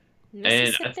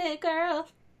 Mississippi girl.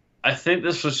 I think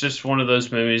this was just one of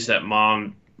those movies that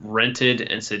Mom rented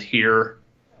and said, here,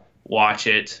 watch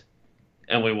it.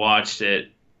 And we watched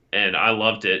it, and I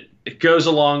loved it. It goes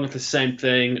along with the same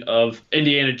thing of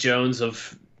Indiana Jones,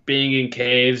 of being in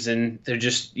caves, and they're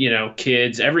just,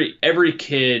 kids. Every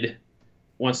kid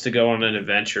wants to go on an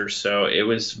adventure, so it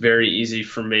was very easy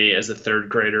for me as a third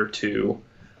grader to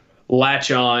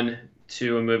latch on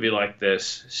to a movie like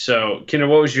this. So, Kendra,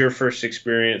 what was your first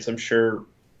experience? I'm sure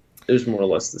it was more or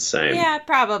less the same. Yeah,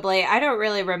 probably. I don't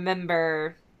really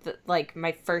remember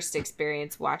my first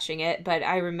experience watching it, but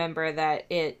I remember that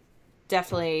it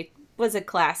definitely was a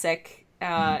classic,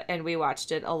 and we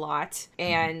watched it a lot.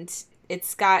 And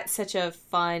it's got such a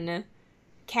fun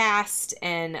cast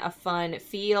and a fun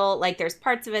feel. Like, there's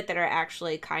parts of it that are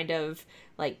actually kind of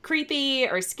like creepy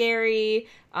or scary,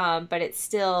 but it's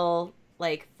still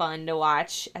like fun to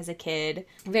watch as a kid.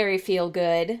 Very feel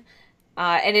good.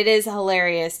 And it is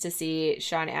hilarious to see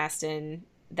Sean Astin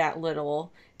that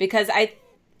little, because I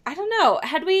don't know,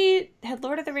 had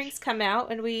Lord of the Rings come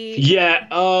out and we... Yeah,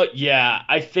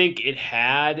 I think it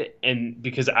had, and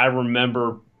because I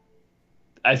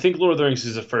think Lord of the Rings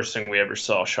is the first thing we ever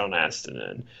saw Sean Astin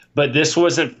in, but this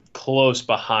wasn't close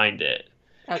behind it,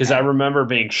 because I remember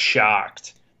being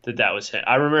shocked that was him.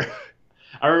 I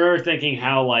remember thinking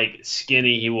how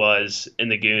skinny he was in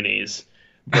the Goonies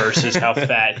versus how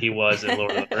fat he was in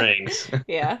Lord of the Rings.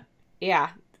 Yeah.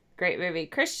 Great movie.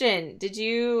 Christian,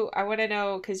 I want to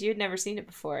know, because you'd never seen it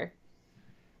before.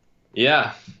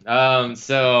 Yeah. I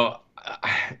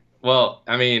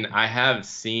have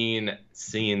seen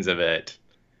scenes of it.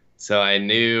 So I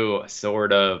knew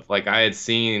sort of, I had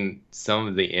seen some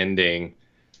of the ending.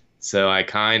 So I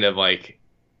kind of,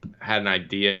 had an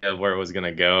idea of where it was going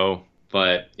to go.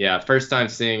 But, yeah, first time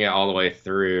seeing it all the way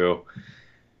through.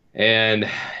 And,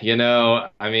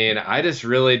 I just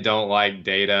really don't like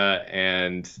Data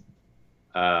and,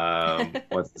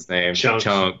 what's his name?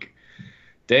 Chunk.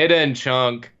 Data and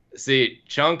Chunk. See,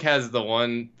 Chunk has the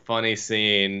one funny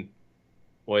scene,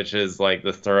 which is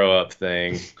the throw up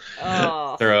thing.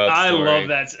 Oh, I love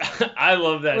that. I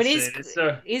love that when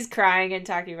scene. He's crying and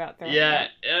talking about throwing up.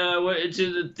 I went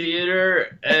to the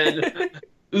theater and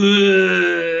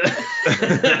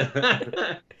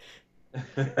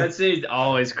that scene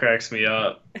always cracks me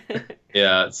up.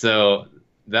 Yeah, so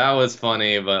that was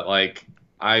funny, but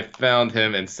I found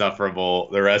him insufferable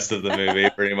the rest of the movie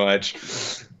pretty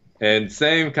much. And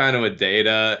same kind of with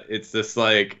Data. It's just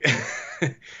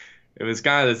it was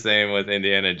kind of the same with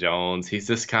Indiana Jones. He's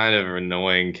just kind of an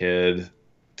annoying kid.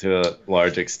 to a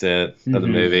large extent of the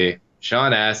Mhm. movie.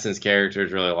 Sean Astin's character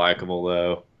is really likable,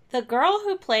 though. The girl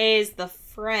who plays the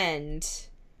friend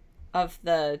of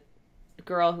the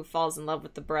girl who falls in love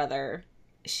with the brother,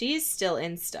 she's still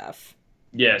in stuff.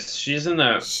 Yes, she's in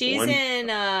that.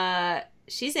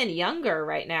 She's in Younger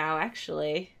right now,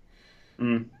 actually.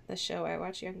 Mm. The show I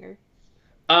watch, Younger.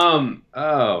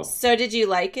 Oh, So did you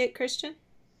like it, Christian?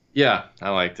 yeah, I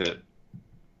liked it.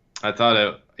 I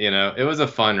thought it was a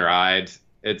fun ride.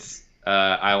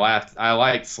 I laughed. I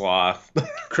liked Sloth.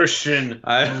 Christian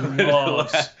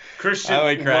loves. Christian I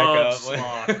would crack loves up.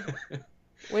 Sloth.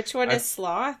 Which one is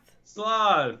Sloth?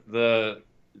 Sloth. the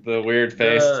weird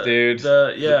faced dude.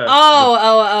 Yeah.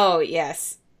 Oh,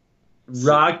 yes.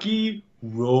 Rocky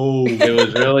Road. It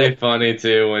was really funny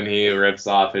too when he rips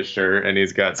off his shirt and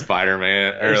he's got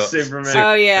Spider-Man or Superman.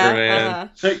 Oh yeah.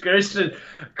 Superman.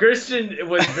 Christian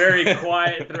was very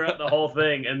quiet throughout the whole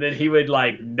thing, and then he would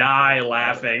like die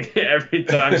laughing every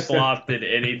time Sloth did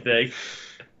anything.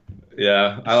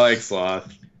 Yeah, I like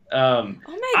Sloth. Oh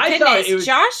my I thought goodness, it was-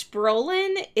 Josh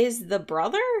Brolin is the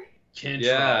brother? Kendra.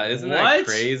 Yeah, isn't What? that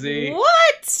crazy?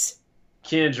 What?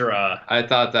 Kendra. I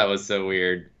thought that was so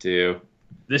weird too.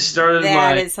 This started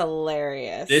That is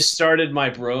hilarious. This started my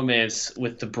bromance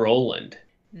with the Brolin.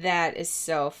 That is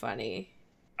so funny.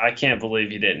 I can't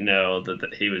believe you didn't know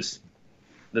that he was.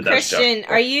 That's Christian, Josh.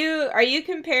 are you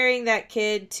comparing that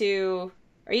kid to?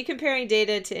 Are you comparing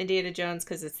Data to Indiana Jones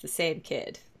because it's the same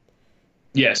kid?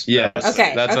 Yes. Yes.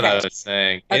 Okay, That's what okay. I was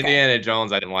saying. Okay. Indiana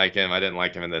Jones, I didn't like him. I didn't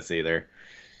like him in this either.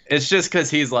 It's just because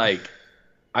he's like,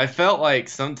 I felt like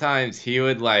sometimes he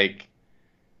would like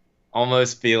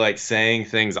almost be like saying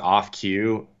things off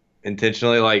cue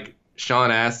intentionally. Like Sean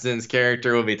Astin's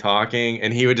character would be talking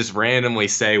and he would just randomly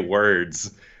say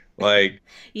words. Like,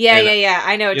 Yeah. And-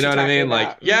 I know what you know you're what I talking mean? Like,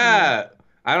 about. yeah,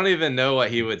 I don't even know what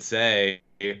he would say.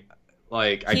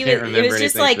 Like, I can't remember It was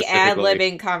just anything like specifically.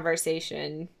 ad-libbing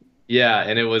conversation. Yeah,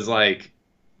 and it was like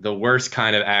the worst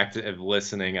kind of active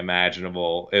listening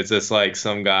imaginable. It's just like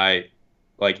some guy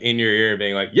like in your ear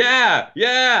being like, yeah,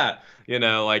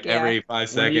 like Yeah. every 5 When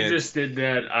seconds. you just did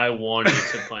that, I wanted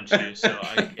to punch you. So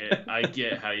I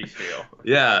get how you feel.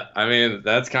 Yeah, I mean,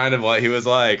 that's kind of what he was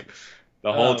like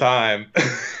the whole time.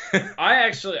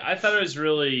 I thought it was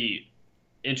really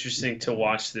interesting to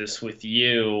watch this with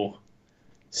you,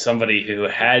 somebody who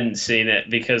hadn't seen it,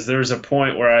 because there was a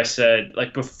point where I said,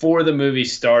 like before the movie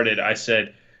started, I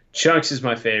said, Chunks is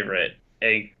my favorite.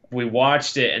 And we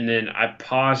watched it, and then I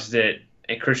paused it,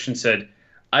 and Christian said,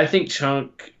 I think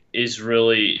Chunk is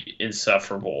really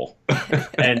insufferable.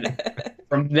 And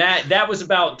from that was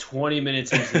about 20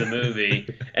 minutes into the movie.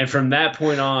 And from that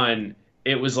point on,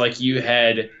 it was like you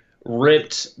had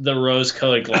ripped the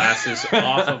rose-colored glasses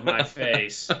off of my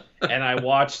face, and I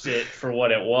watched it for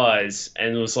what it was,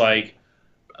 and was like,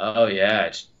 oh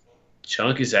yeah,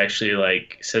 Chunk is actually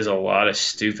like says a lot of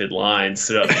stupid lines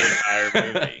throughout the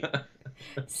entire movie.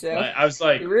 So I was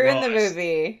like, you ruined well, the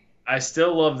movie. I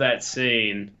still love that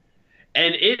scene,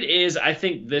 and it is, I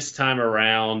think this time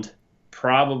around,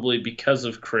 probably because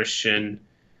of Christian,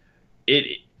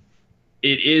 it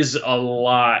is a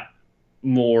lot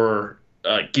more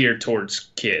geared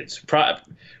towards kids.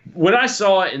 When I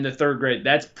saw it in the third grade,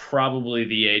 that's probably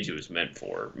the age it was meant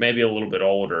for. Maybe a little bit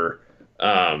older,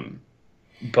 but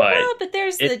Well, but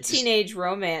there's the it's- teenage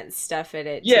romance stuff in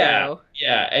it yeah, too.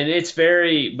 yeah, and it's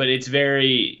very,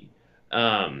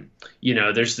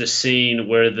 there's the scene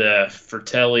where the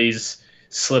Fratellis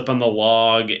slip on the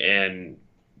log and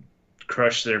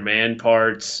crush their man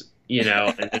parts, and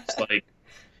it's like,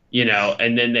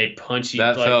 and then they punch each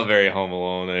That like, felt very Home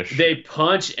Alone-ish. they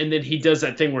punch, and then he does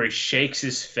that thing where he shakes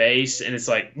his face, and it's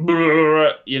like, and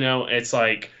it's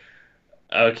like,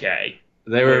 okay.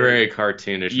 They were very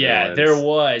cartoonish. Yeah, villains. there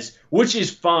was, which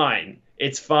is fine.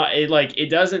 It's fine. It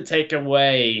doesn't take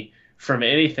away from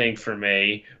anything for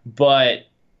me, but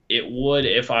it would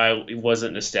if I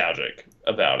wasn't nostalgic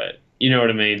about it. You know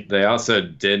what I mean? They also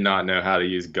did not know how to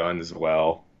use guns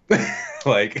well.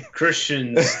 Like That's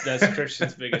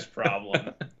Christian's biggest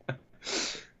problem.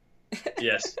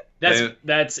 Yes,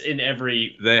 that's in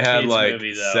every. they had kids like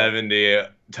movie, though. 70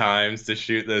 times to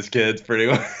shoot those kids pretty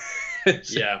much.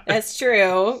 Yeah, That's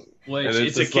true. which And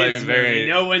it's a just, like, kids very- movie.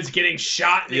 No one's getting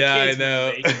shot in a Yeah, I kids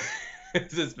know. movie.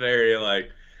 It's just very like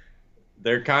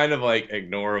they're kind of like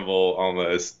ignorable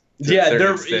almost. to a Yeah, certain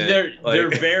they're extent. Like- they're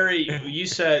very. You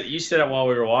said it while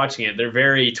we were watching it. They're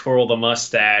very twirl the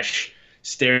mustache,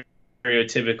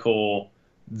 stereotypical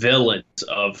villains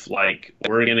of like,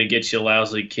 we're gonna get you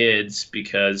lousy kids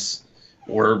because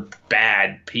we're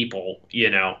bad people,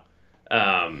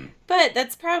 But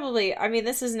that's probably, I mean,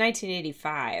 this is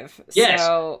 1985. Yes.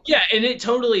 So Yeah, and it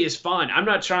totally is fun. I'm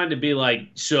not trying to be like,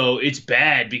 so it's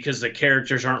bad because the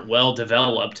characters aren't well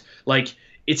developed. Like,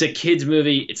 it's a kid's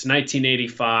movie. It's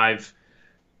 1985.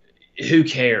 Who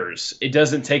cares? It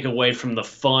doesn't take away from the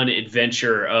fun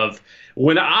adventure of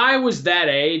when I was that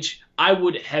age, I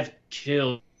would have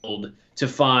killed to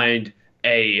find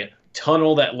a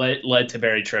tunnel that led to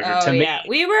buried treasure. Oh, To me, yeah.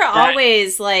 We were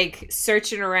always, like,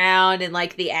 searching around in,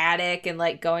 like, the attic and,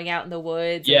 like, going out in the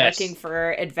woods and Yes. looking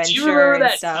for do adventure you remember and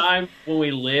that stuff. time when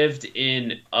we lived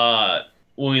in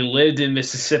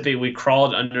Mississippi? We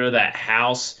crawled under that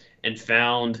house and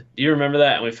found. Do you remember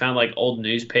that? And we found like old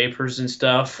newspapers and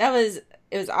stuff. It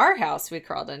was our house we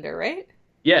crawled under, right?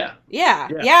 Yeah, Yeah.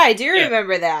 Yeah. Yeah, I do Yeah.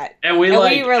 remember that. and we And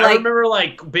like. we were I like- remember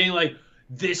like being like,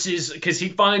 "This is," because he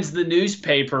finds the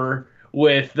newspaper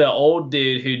with the old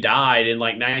dude who died in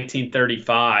like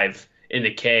 1935 in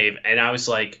the cave, and I was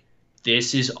like,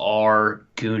 "This is our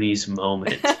Goonies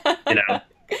moment," you know.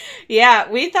 Yeah,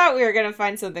 we thought we were going to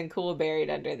find something cool buried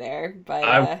under there, but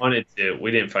I wanted to.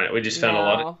 We didn't find it. We just found a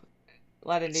lot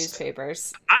of.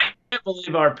 newspapers. I can't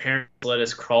believe our parents let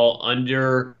us crawl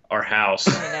under our house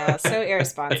I know, so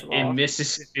irresponsible. in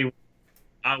Mississippi,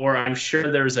 where I'm sure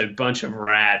there's a bunch of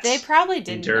rats. They probably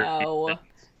didn't dirt. know.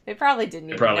 They probably didn't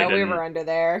even probably know we didn't. were under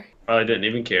there. Probably didn't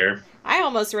even care. I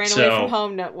almost ran away So- from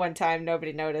home one time.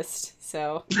 Nobody noticed.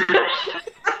 So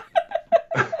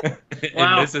In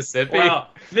Wow. Mississippi. Wow,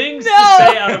 things No! to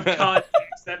say out of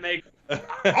context that make.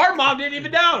 Our mom didn't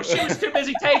even know. She was too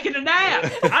busy taking a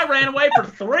nap. I ran away for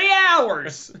 3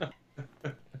 hours.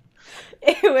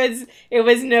 it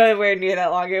was nowhere near that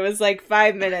long. It was like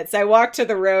 5 minutes. I walked to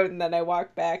the road and then I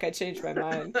walked back. I changed my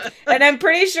mind, and I'm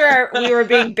pretty sure we were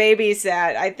being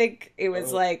babysat. I think it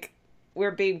was like we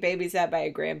were being babysat by a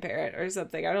grandparent or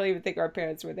something. I don't even think our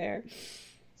parents were there.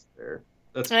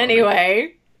 That's funny.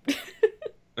 Anyway.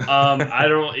 I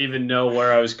don't even know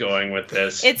where I was going with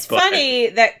this. It's but- funny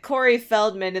that Corey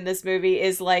Feldman in this movie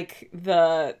is like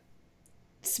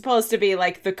supposed to be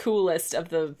like the coolest of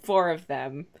the four of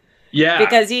them Yeah,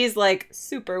 because he's like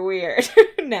super weird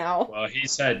now. well,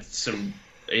 he's had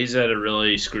a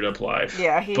really screwed up life.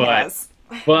 Yeah, he But- has.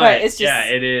 But it's just- yeah,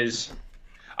 it is.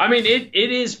 I mean, it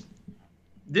is.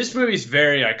 This movie's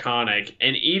very iconic,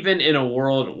 and even in a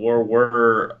world where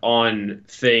we're on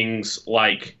things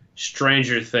like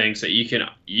Stranger Things that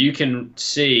you can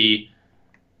see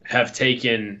have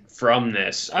taken from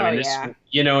this. I mean, this, yeah.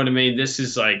 you know what I mean? This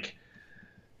is like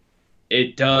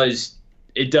it does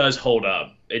hold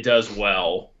up. It does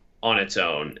well on its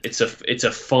own. It's a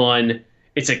fun,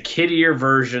 it's a kiddier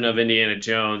version of Indiana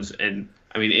Jones, and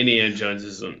I mean Indiana Jones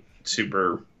isn't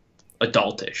super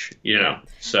adultish, you know.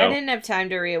 So I didn't have time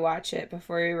to rewatch it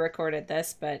before we recorded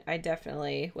this, but I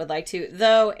definitely would like to.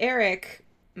 Though Eric,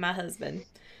 my husband,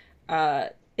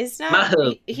 is My not.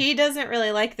 husband. He doesn't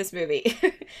really like this movie,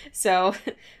 so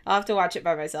I'll have to watch it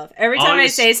by myself. Every time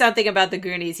Honest- I say something about the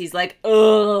Goonies, he's like,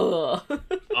 "Ugh."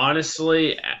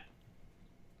 honestly,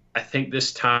 I think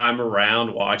this time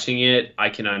around watching it, I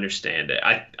can understand it.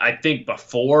 I think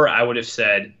before I would have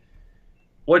said,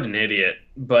 "What an idiot,"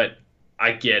 but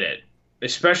I get it.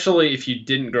 Especially if you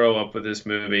didn't grow up with this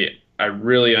movie, I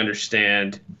really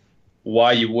understand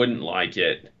why you wouldn't like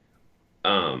it.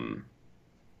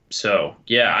 So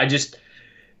yeah,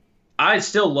 I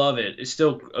still love it. It's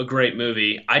still a great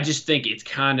movie. I just think it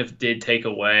kind of did take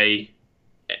away,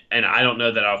 and I don't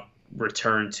know that I'll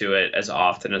return to it as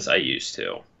often as I used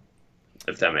to,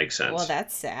 if that makes sense. Well,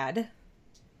 that's sad.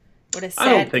 What a I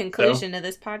don't sad think so. conclusion to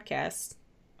this podcast.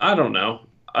 I don't know.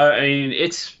 I mean,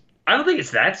 I don't think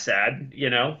it's that sad, you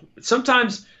know.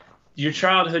 Sometimes your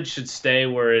childhood should stay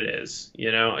where it is,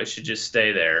 you know. It should just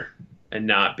stay there and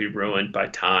not be ruined by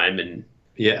time and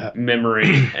Yeah. memory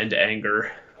and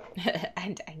anger.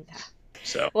 and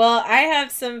So well, I have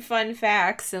some fun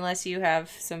facts. Unless you have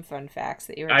some fun facts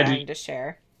that you were I do. dying to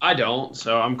share. I don't.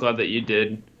 So I'm glad that you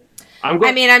did. I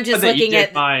mean, I'm just that you looking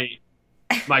did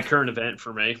at my current event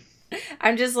for me.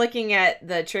 I'm just looking at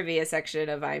the trivia section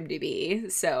of IMDb.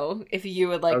 So if you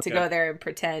would like to Okay. go there and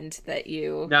pretend that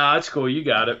you No, that's cool. You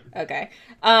got it. okay.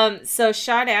 So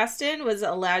Sean Astin was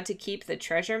allowed to keep the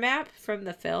treasure map from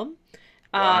the film.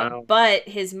 Wow. But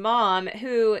his mom,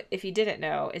 who, if you didn't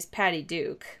know, is Patty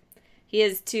Duke. He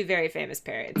has two very famous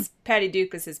parents. Patty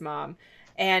Duke was his mom.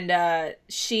 And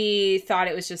she thought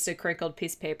it was just a crinkled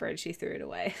piece of paper and she threw it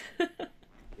away.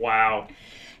 Wow.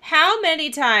 How many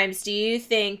times do you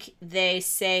think they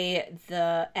say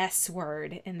the S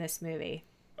word in this movie?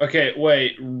 Okay,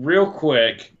 wait, real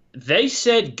quick. They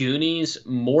said Goonies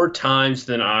more times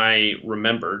than I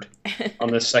remembered on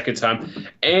the second time.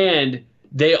 And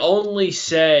they only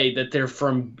say that they're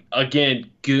from, again,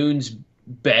 Goons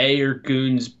Bay or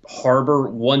Goons Harbor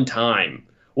one time.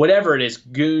 Whatever it is,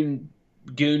 Goon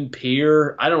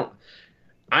Pier. I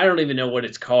don't even know what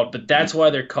it's called, but that's why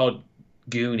they're called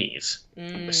Goonies.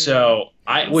 So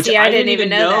I didn't even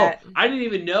know that. I didn't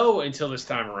even know until this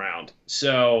time around.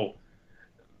 So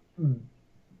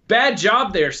bad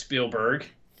job there, Spielberg.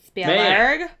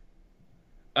 Man.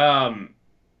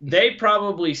 They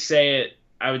probably say it,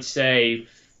 I would say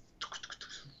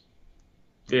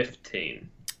 15.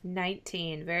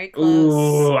 19. Very close.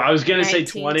 Ooh, I was going to say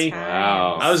 20. Times.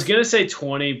 Wow. I was going to say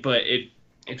 20, but it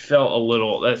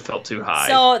felt too high.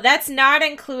 So that's not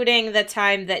including the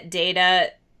time that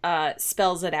Data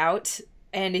spells it out.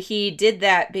 And he did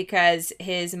that because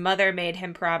his mother made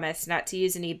him promise not to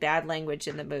use any bad language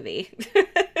in the movie.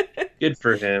 Good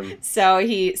for him. So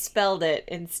he spelled it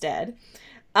instead.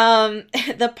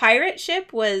 The pirate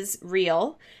ship was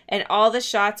real, and all the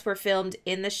shots were filmed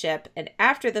in the ship. And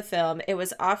after the film, it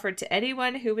was offered to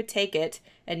anyone who would take it,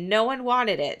 and no one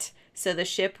wanted it. So the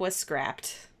ship was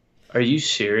scrapped. Are you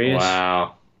serious?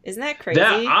 Wow. Isn't that crazy?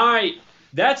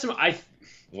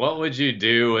 What would you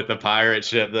do with the pirate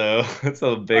ship, though? That's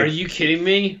a big. Are you kidding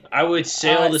me? I would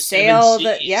sail the sail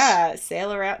seven seas.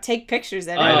 Sail around, take pictures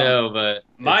in it. I know, but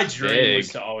my it's dream big. was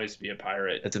to always be a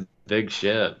pirate. It's a big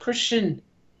ship. Christian,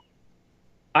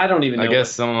 I don't even know. I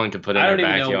guess someone could put it in I their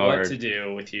don't even know what backyard. to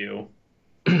do with you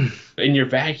in your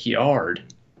backyard.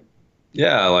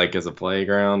 Yeah, like as a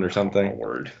playground or something.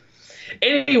 Lord.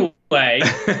 Anyway,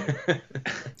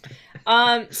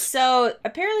 So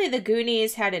apparently the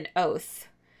Goonies had an oath,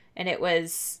 and it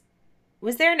was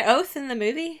there an oath in the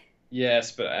movie?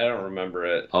 yes, but I don't remember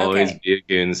it. Always Okay. be a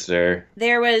goonster.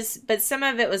 There was, but some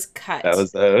of it was cut. That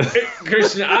was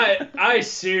Christian, I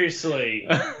seriously,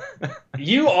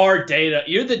 you are Data.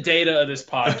 You're the Data of this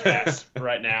podcast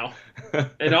right now.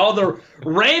 And all the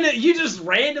you just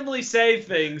randomly say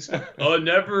things. Oh,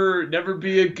 never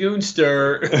be a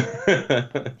goonster.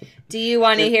 Do you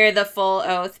want to hear the full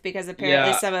oath? Because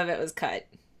apparently Yeah. some of it was cut.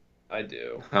 I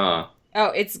do. Huh.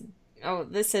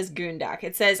 This says Goondock.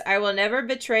 It says, I will never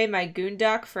betray my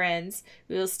Goondock friends.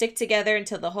 We will stick together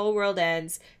until the whole world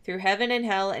ends. Through heaven and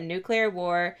hell and nuclear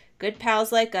war, good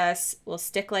pals like us will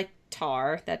stick like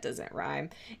tar. That doesn't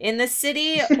rhyme. In the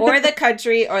city or the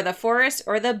country or the forest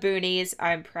or the boonies,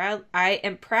 I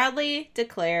am proudly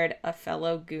declared a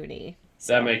fellow Goonie.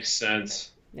 So, That makes sense.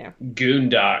 Yeah.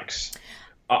 Goondocks.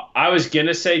 I was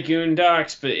gonna say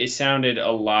Goondocks, but it sounded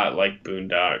a lot like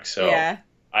Boondocks, so yeah.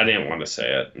 I didn't want to say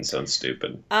it. It sounds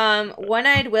stupid.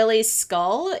 One-Eyed Willie's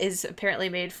skull was apparently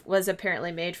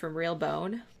made from real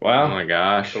bone. Oh Wow. my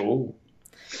gosh. Cool.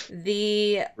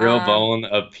 The Real bone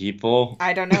of people.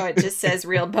 I don't know. It just says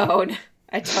real bone.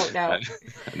 I don't know. I'm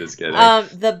just kidding.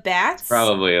 The bats.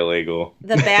 Probably illegal.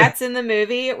 The bats in the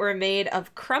movie were made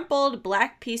of crumpled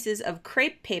black pieces of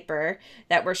crepe paper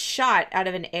that were shot out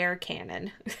of an air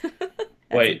cannon.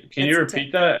 Wait, can you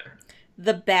repeat that?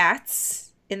 The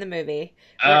bats in the movie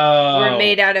were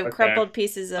made out of okay. crumpled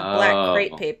pieces of black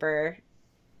crepe paper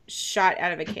shot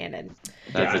out of a cannon.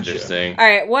 That's Gotcha. interesting. All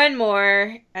right, one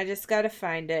more. I just got to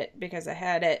find it because I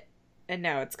had it and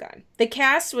now it's gone. The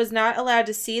cast was not allowed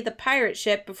to see the pirate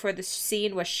ship before the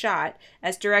scene was shot,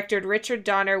 as director Richard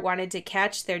Donner wanted to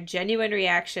catch their genuine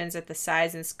reactions at the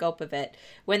size and scope of it.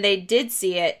 When they did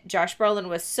see it, Josh Brolin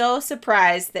was so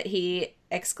surprised that he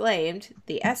exclaimed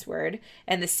the S word,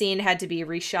 and the scene had to be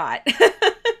reshot.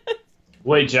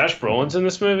 Wait, Josh Brolin's in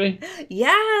this movie?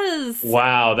 Yes!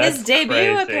 Wow, that's his debut,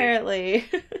 crazy. apparently.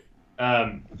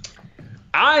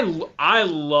 I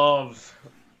love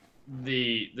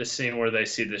the scene where they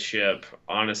see the ship.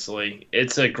 Honestly,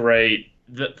 it's a great.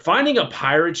 Finding a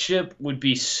pirate ship would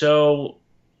be so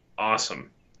awesome.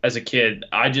 As a kid,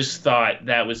 I just thought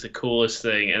that was the coolest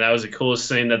thing, and that was the coolest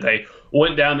thing that they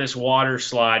went down this water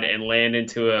slide and land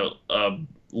into a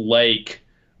lake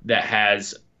that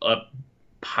has a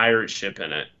pirate ship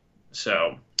in it.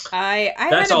 So I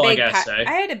that's had a all big I gotta say.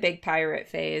 I had a big pirate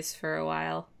phase for a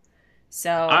while. So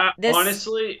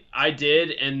honestly, I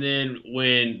did, and then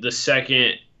when the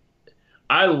second,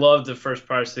 I loved the first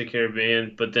Pirates of the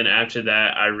Caribbean, but then after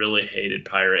that, I really hated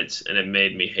pirates, and it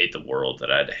made me hate the world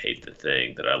that I had to hate the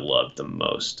thing that I loved the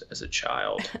most as a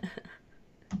child.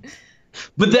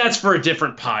 But that's for a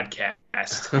different podcast.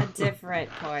 a different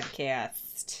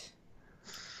podcast.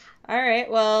 All right.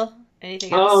 Well,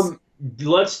 anything else?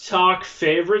 Let's talk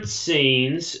favorite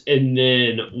scenes, and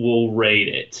then we'll rate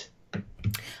it.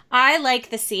 I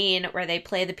like the scene where they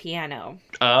play the piano.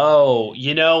 Oh,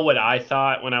 you know what I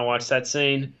thought when I watched that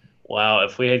scene? Wow,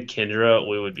 if we had Kendra,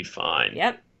 we would be fine.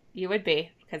 Yep, you would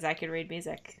be, because I could read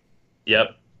music.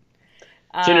 Yep.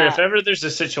 Kendra, if ever there's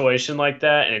a situation like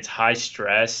that and it's high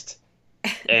stressed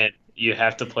and you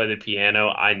have to play the piano,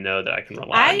 I know that I can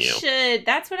rely on you.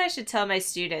 That's what I should tell my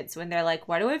students when they're like,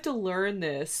 why do I have to learn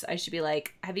this? I should be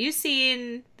like, have you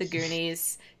seen the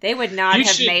Goonies? They would not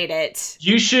have made it.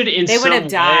 You should They would have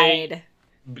died.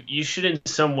 You should in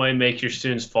some way make your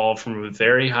students fall from a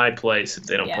very high place if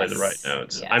they don't play the right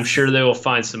notes. Yes. I'm sure they will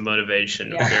find some motivation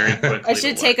very quickly. I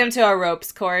should take them to a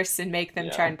ropes course and make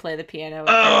them try and play the piano.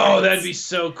 Oh, that'd be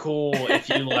so cool if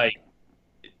you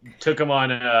took them on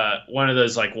one of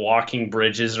those walking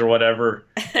bridges or whatever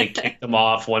and kicked them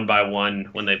off one by one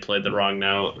when they played the wrong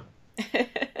note.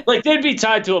 They'd be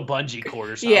tied to a bungee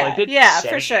cord or something. Yeah,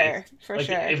 for sure.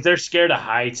 If they're scared of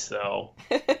heights, though,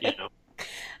 you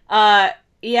know.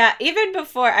 Yeah, even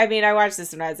before, I watched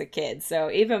this when I was a kid, so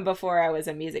even before I was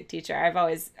a music teacher, I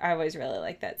always really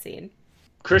liked that scene.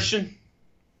 Christian?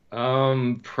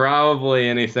 Probably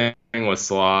anything with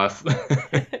Sloth.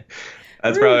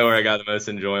 That's probably where I got the most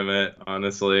enjoyment,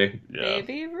 honestly. Yeah.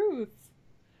 Baby Ruth.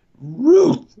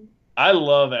 I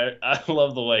love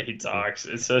the way he talks.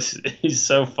 He's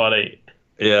so funny.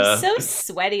 Yeah. He's so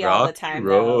sweaty all the time.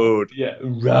 Road. Though. Yeah.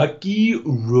 Rocky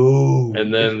Road.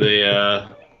 And then the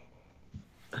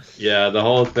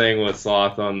whole thing with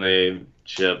Sloth on the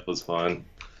ship was fun.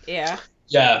 Yeah.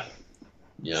 Yeah.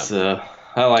 So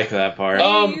I like that part.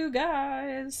 Hey, you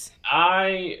guys.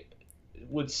 I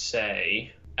would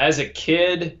say, as a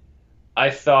kid, I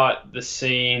still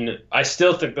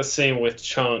think the scene with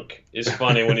Chunk is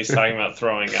funny when he's talking about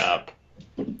throwing up.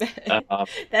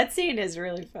 That scene is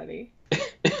really funny.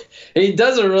 He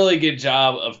does a really good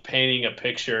job of painting a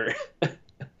picture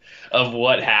of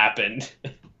what happened.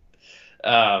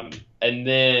 And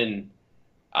then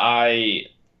I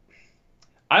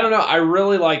don't know, I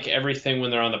really like everything when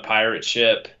they're on the pirate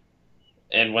ship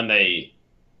and when the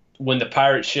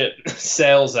pirate ship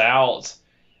sails out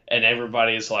and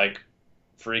everybody is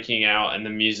freaking out and the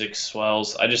music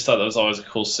swells. I just thought that was always a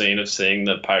cool scene of seeing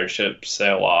the pirate ship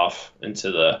sail off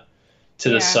into the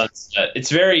sunset.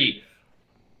 It's very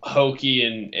hokey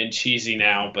and cheesy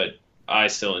now, but I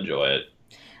still enjoy it.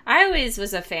 I always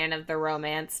was a fan of the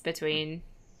romance between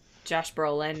Josh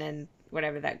Brolin and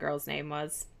whatever that girl's name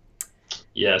was.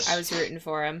 Yes. I was rooting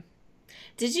for him.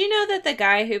 Did you know that the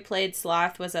guy who played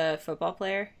Sloth was a football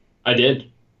player? I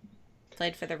did.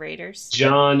 Played for the Raiders.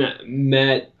 John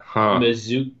Matuszek.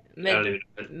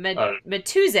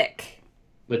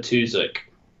 Matuszek.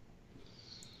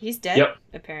 He's dead, yep.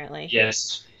 Apparently.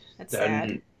 Yes. That's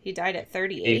sad. He died at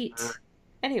 38.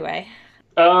 Anyway.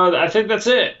 I think that's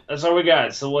it. That's all we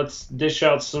got. So let's dish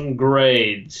out some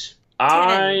grades.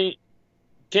 10.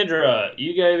 Kendra,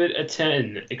 you gave it a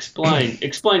 10.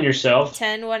 Explain yourself.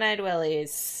 10 one-eyed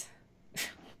willies.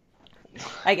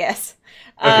 I guess.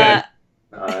 Okay.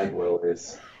 One-eyed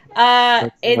willies.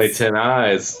 It's only 10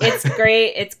 eyes. It's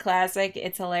great. It's classic.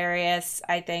 It's hilarious.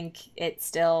 I think it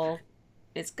still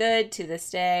is good to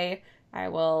this day. I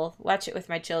will watch it with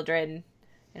my children,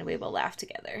 and we will laugh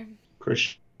together.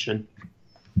 Christian.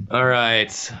 All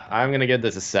right. I'm going to give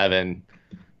this a 7.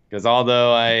 Because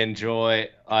although I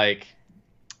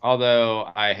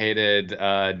hated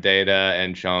Data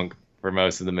and Chunk for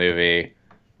most of the movie,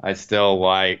 I still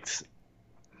liked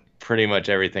pretty much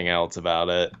everything else about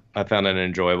it. I found it an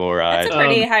enjoyable ride. That's a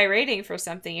pretty high rating for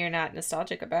something you're not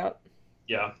nostalgic about.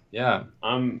 Yeah. Yeah.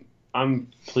 I'm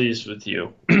pleased with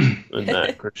you in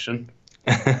that, Christian.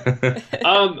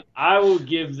 I will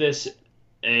give this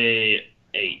a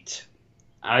 8.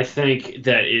 I think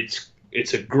that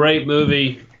it's a great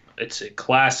movie. It's a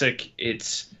classic.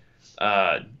 It's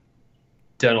done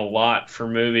a lot for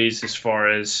movies as far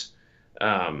as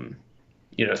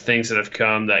things that have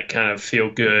come that kind of feel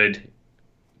good,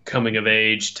 coming of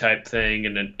age type thing,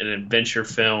 and an adventure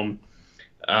film.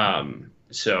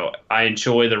 So I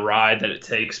enjoy the ride that it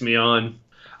takes me on.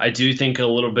 I do think a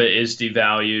little bit is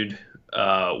devalued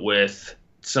with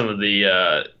some of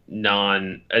the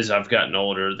as I've gotten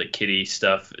older, the kiddie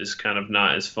stuff is kind of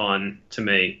not as fun to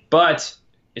me, but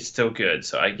it's still good.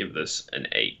 So I give this an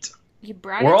 8. You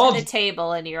brought it to the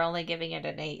table and you're only giving it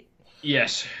an 8.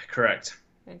 Yes, correct.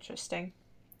 Interesting.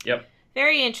 Yep.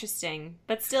 Very interesting,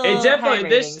 but still it definitely high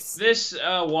ratings. this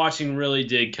watching really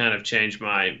did kind of change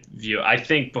my view. I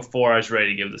think before I was ready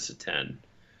to give this a 10,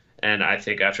 and I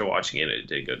think after watching it, it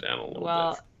did go down a little bit.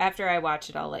 Well, after I watch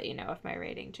it, I'll let you know if my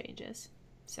rating changes.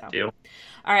 So, deal.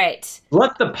 All right.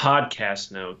 Let the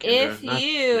podcast know, Kendra. If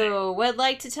you would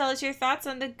like to tell us your thoughts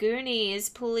on the Goonies,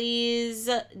 please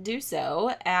do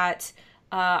so at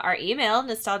Our email,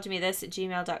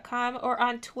 nostalgiamethis@gmail.com, or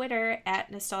on Twitter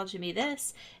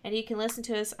 @nostalgiamethis. And you can listen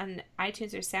to us on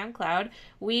iTunes or SoundCloud.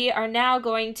 We are now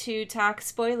going to talk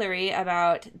spoilery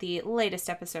about the latest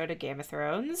episode of Game of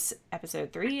Thrones,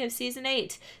 episode 3 of season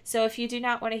 8. So if you do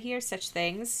not want to hear such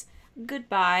things,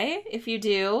 goodbye. If you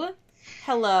do,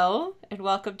 hello, and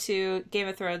welcome to Game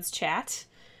of Thrones chat.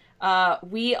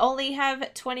 We only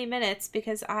have 20 minutes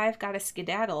because I've got a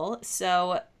skedaddle.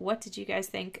 So what did you guys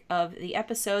think of the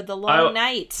episode, The Long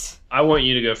Night? I want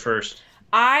you to go first.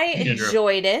 I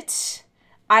enjoyed it.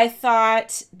 I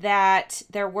thought that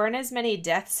there weren't as many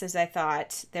deaths as I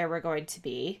thought there were going to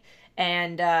be.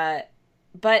 And,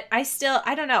 but I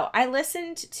don't know. I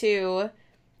listened to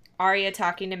Arya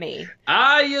talking to me.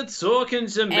 Are you talking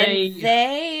to me? And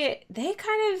they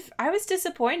kind of, I was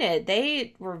disappointed.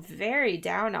 They were very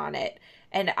down on it.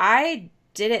 And I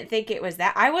didn't think it was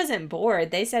that. I wasn't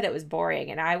bored. They said it was boring,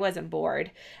 and I wasn't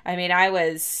bored. I mean, I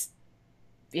was,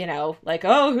 like,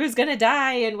 oh, who's going to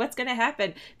die and what's going to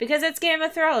happen? Because it's Game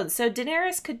of Thrones. So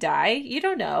Daenerys could die. You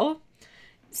don't know.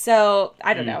 So,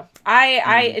 I don't know.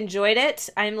 I enjoyed it.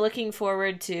 I'm looking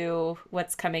forward to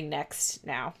what's coming next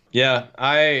now. Yeah,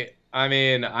 I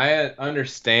mean, I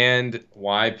understand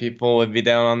why people would be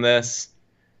down on this,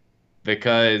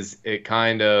 because it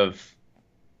kind of...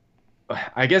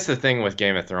 I guess the thing with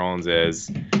Game of Thrones is,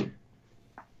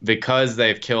 because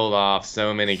they've killed off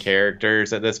so many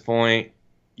characters at this point,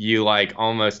 you, like,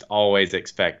 almost always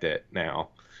expect it now.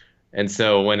 And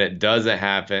so when it doesn't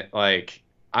happen, like...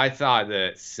 I thought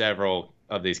that several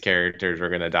of these characters were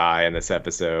going to die in this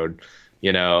episode,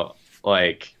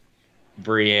 like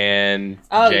Brienne.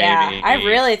 Oh, Jaime, yeah. I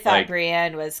really thought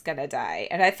Brienne was going to die.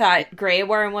 And I thought Grey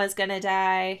Worm was going to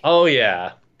die. Oh,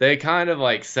 yeah. They kind of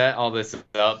like set all this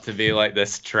up to be like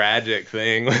this tragic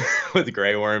thing with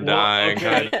Grey Worm dying.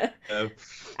 Okay. Kind of.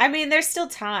 I mean, there's still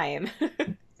time.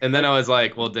 And then I was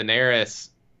like, well, Daenerys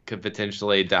could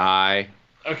potentially die.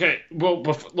 Okay, well,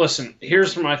 listen.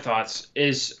 Here's my thoughts.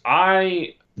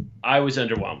 I was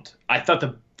underwhelmed. I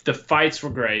thought the fights were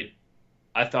great.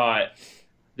 I thought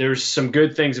there's some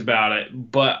good things about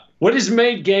it. But what has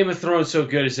made Game of Thrones so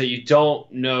good is that you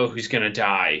don't know who's going to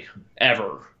die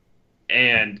ever,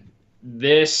 and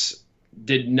this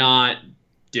did not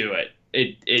do it.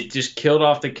 It just killed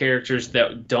off the characters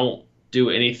that don't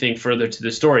do anything further to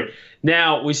the story.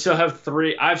 Now we still have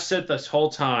 3. I've said this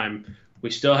whole time. We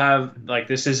still have, like,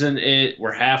 this isn't it.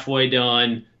 We're halfway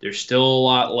done. There's still a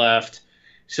lot left.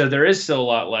 So there is still a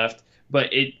lot left.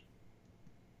 But it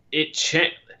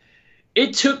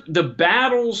took the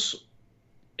battles.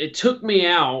 It took me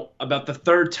out about the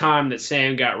 3rd time that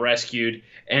Sam got rescued,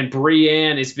 and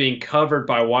Brienne is being covered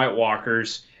by White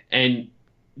Walkers, and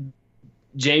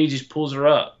Jaime just pulls her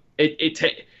up. The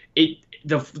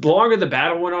longer the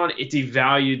battle went on, it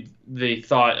devalued the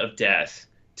thought of death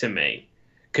to me.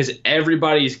 Because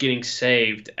everybody's getting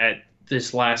saved at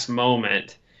this last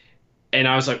moment. And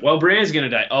I was like, well, Brienne's going to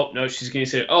die. Oh, no, she's getting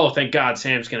saved. Oh, thank God,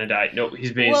 Sam's going to die. No,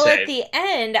 he's being saved. Well, at the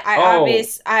end,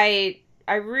 I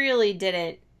really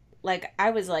didn't, like,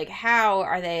 I was like, how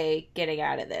are they getting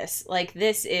out of this? Like,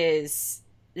 this is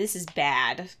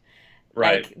bad.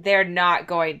 Right. Like, they're not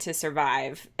going to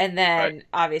survive. And then,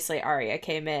 obviously, Arya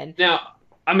came in. Now,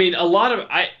 I mean, a lot of...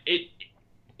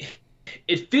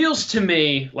 It feels to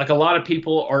me like a lot of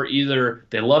people are either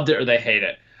they loved it or they hate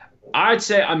it. I'd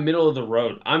say I'm middle of the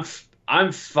road.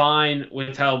 I'm fine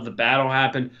with how the battle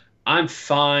happened. I'm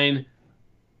fine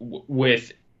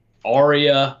with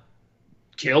Arya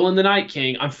killing the Night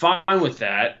King. I'm fine with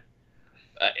that.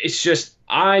 It's just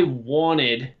I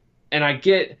wanted, and I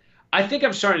think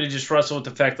I'm starting to just wrestle with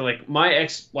the fact that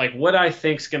like what I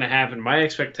think's going to happen, my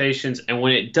expectations, and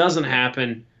when it doesn't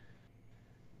happen,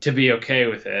 to be okay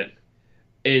with it.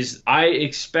 Is I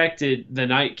expected the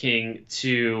Night King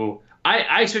to...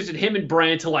 I expected him and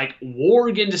Bran to, like,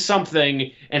 warg into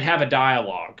something and have a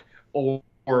dialogue.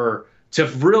 Or to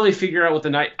really figure out what the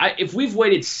Night... if we've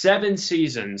waited 7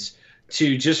 seasons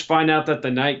to just find out that the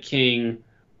Night King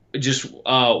just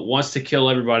wants to kill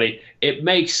everybody, it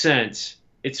makes sense.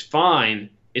 It's fine.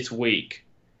 It's weak.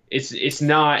 It's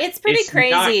not... It's pretty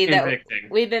crazy that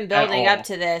we've been building up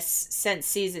to this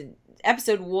since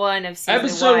episode 1 of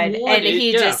season 1, and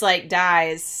he just like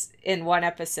dies in one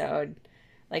episode,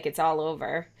 like it's all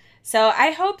over. So I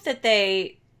hope that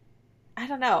I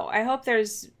don't know, I hope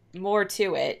there's more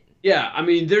to it. Yeah, I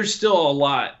mean, there's still a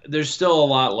lot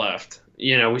left.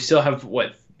 We still have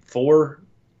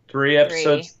 3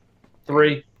 episodes?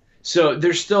 3. So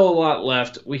there's still a lot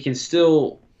left. We can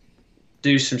still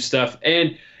do some stuff,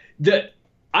 and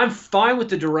I'm fine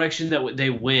with the direction that they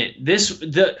went.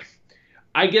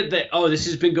 I get that, oh, this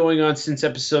has been going on since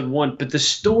episode 1, but the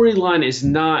storyline is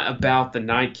not about the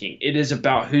Night King. It is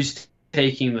about who's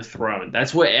taking the throne.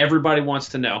 That's what everybody wants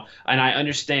to know, and I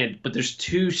understand, but there's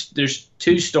two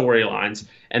storylines,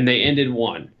 and they ended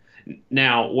one.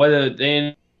 Now, whether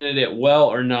they ended it well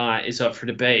or not is up for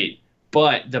debate,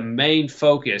 but the main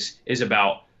focus is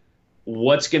about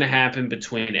what's going to happen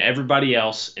between everybody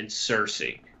else and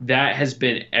Cersei. That has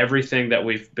been everything that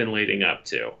we've been leading up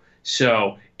to.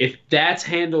 So if that's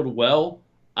handled well,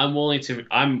 I'm willing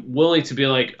to be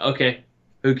like, okay,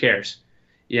 who cares?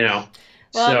 You know.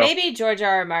 Well, so, maybe George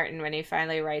R. R. Martin, when he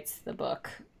finally writes the book,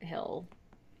 he'll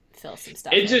fill some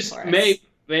stuff. It just for us.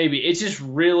 maybe it just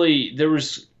really there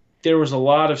was a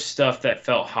lot of stuff that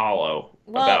felt hollow.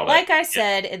 Well, about like it. I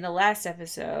said in the last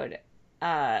episode,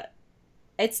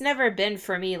 it's never been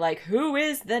for me like, who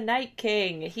is the Night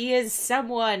King? He is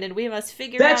someone, and we must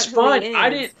figure That's out who fine. he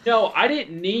is. I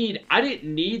didn't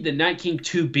need the Night King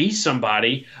to be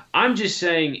somebody. I'm just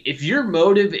saying, if your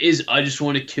motive is I just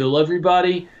want to kill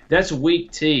everybody, that's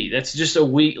weak tea. That's just a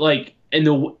weak and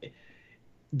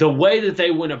the way that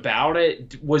they went about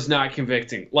it was not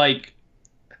convicting. Like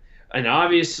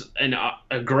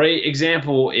a great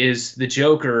example is the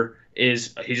Joker.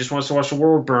 Is he just wants to watch the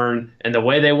world burn, and the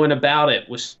way they went about it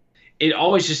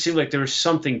always just seemed like there was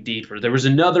something deeper. There was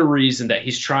another reason that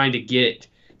he's trying to get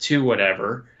to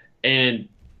whatever, and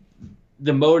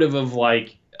the motive of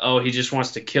like, oh, he just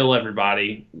wants to kill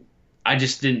everybody. I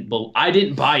didn't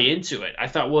buy into it. I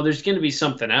thought, well, there's going to be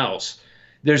something else.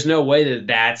 There's no way that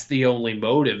that's the only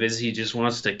motive. Is he just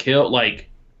wants to kill? Like,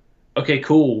 okay,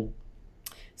 cool.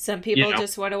 Some people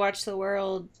just want to watch the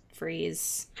world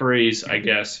freeze, I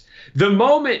guess. The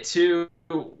moment too,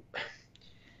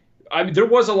 I mean, there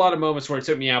was a lot of moments where it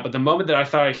took me out, but the moment that I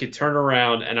thought I could turn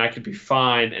around and I could be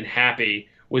fine and happy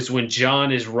was when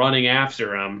Jon is running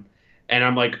after him, and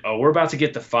I'm like, oh, we're about to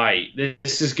get the fight.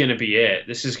 This is going to be it.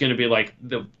 This is going to be like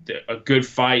a good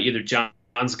fight. Either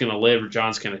Jon's going to live or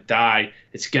Jon's going to die.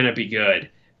 It's going to be good.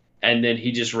 And then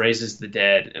he just raises the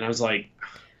dead, and I was like,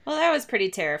 well, that was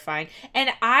pretty terrifying. And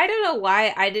I don't know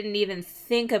why I didn't even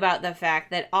think about the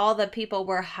fact that all the people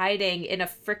were hiding in a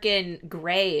freaking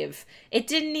grave. It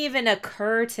didn't even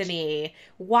occur to me.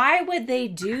 Why would they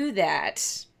do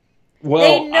that? Well,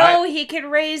 they know he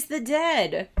can raise the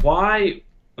dead. Why?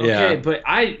 Okay, Yeah. But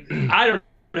I don't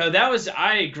know.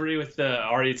 I agree with the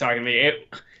already talking to me.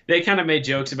 They kind of made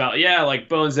jokes about, like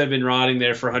bones that have been rotting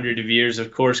there for hundreds of years,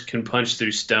 of course, can punch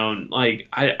through stone. Like,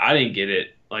 I didn't get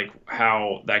it. Like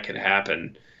how that could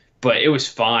happen, but it was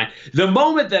fine. The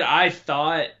moment that I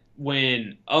thought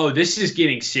when, oh, this is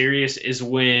getting serious is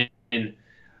when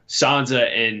Sansa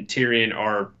and Tyrion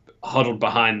are huddled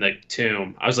behind the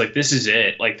tomb. I was like, this is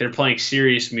it. Like they're playing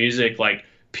serious music. Like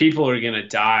people are going to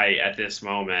die at this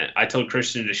moment. I told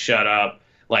Christian to shut up.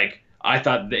 Like I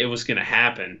thought that it was going to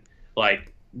happen.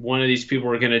 Like one of these people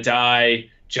were going to die.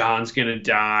 Jon's going to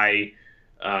die.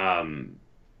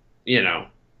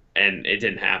 And it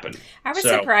didn't happen. I was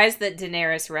surprised that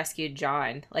Daenerys rescued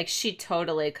Jon. Like, she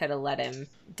totally could have let him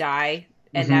die,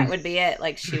 and that would be it.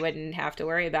 Like, she wouldn't have to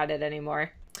worry about it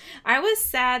anymore. I was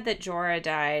sad that Jorah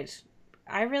died.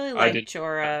 I really liked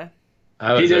Jorah.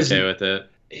 I was okay with it.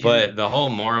 But the whole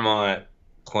Mormont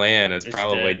clan is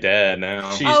probably dead now.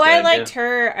 I liked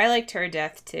her. I liked her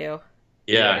death, too.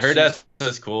 Yeah, her death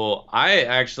was cool.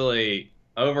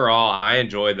 Overall, I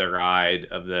enjoyed the ride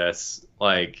of this.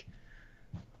 Like,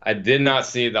 I did not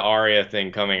see the Arya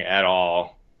thing coming at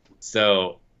all.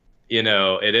 So,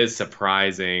 it is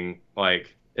surprising.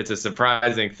 Like, it's a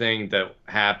surprising thing that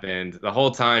happened. The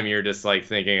whole time you're just like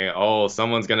thinking, oh,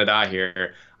 someone's going to die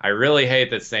here. I really hate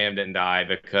that Sam didn't die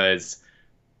because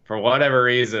for whatever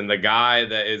reason, the guy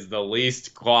that is the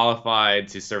least qualified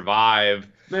to survive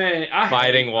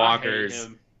fighting walkers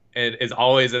and is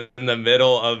always in the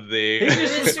middle of the.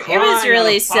 It was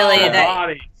really silly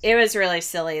that it was really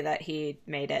silly that he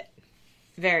made it.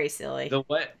 Very silly.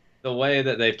 The way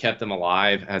that they've kept him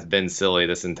alive has been silly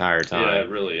this entire time. Yeah, it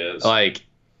really is. Like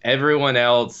everyone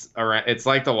else around, it's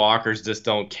like the walkers just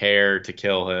don't care to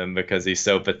kill him because he's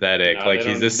so pathetic. No, like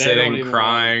he's just sitting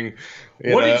crying.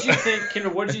 What did you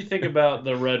think? What did you think about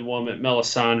the Red Woman,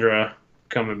 Melisandre,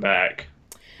 coming back?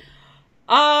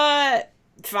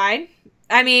 Fine.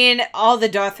 I mean, all the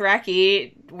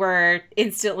Dothraki were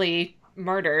instantly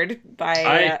murdered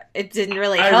by. It didn't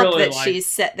really help that she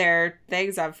set their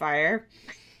things on fire.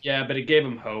 Yeah, but it gave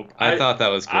them hope. I thought that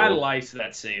was cool. I liked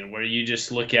that scene where you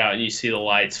just look out and you see the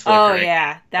lights flickering. Oh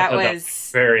yeah, that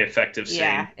was very effective scene.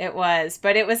 Yeah, it was,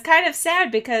 but it was kind of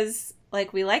sad because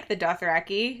like we like the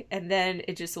Dothraki, and then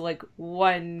it just like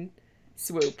one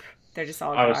swoop, they're just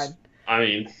all gone.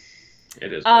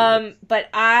 It is. What it is. But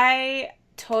I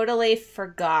totally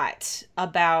forgot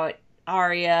about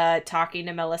Arya talking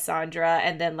to Melisandre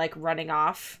and then like running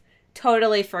off.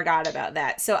 Totally forgot about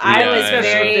that. So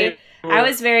I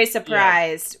was very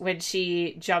surprised when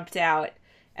she jumped out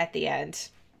at the end.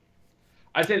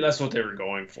 I think that's what they were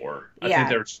going for. I think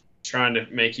they were trying to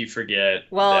make you forget.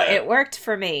 Well, that. it worked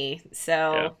for me.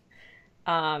 So,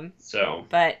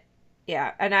 but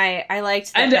yeah, and I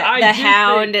liked that the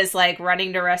Hound is like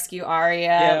running to rescue Arya.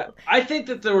 Yeah, I think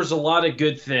that there was a lot of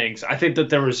good things. I think that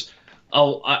there was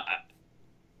a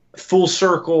full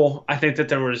circle. I think that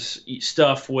there was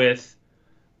stuff with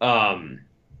that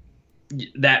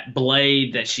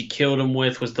blade that she killed him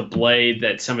with was the blade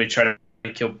that somebody tried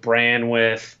to kill Bran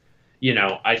with. You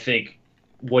know, I think,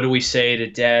 what do we say to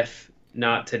death?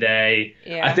 Not today.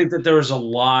 Yeah. I think that there was a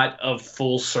lot of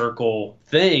full circle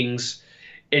things.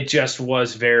 It just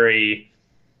was the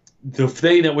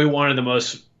thing that we wanted the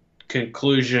most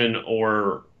conclusion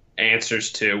or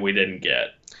answers to, we didn't get.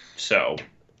 So,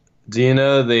 do you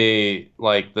know the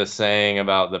saying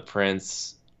about the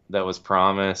prince that was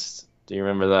promised? Do you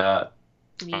remember that?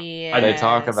 Yeah. They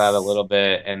talk about it a little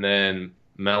bit, and then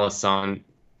Melisandre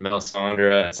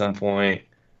at some point,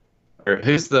 or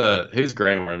who's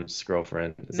Grey Worm's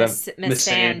girlfriend? Is that Miss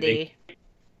Sandy?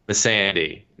 Miss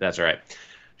Sandy, that's right.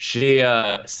 She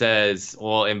says,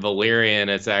 well, in Valyrian,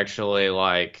 it's actually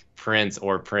like prince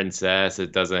or princess.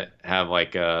 It doesn't have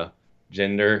like a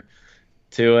gender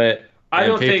to it.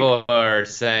 People are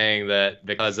saying that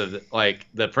because of like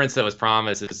the prince that was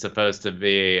promised is supposed to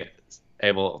be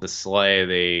able to slay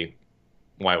the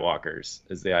White Walkers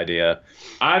is the idea.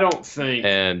 I don't think.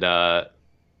 And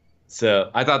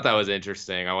so I thought that was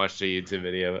interesting. I watched a YouTube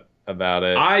video about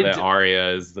it. That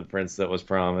Arya is the prince that was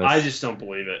promised. I just don't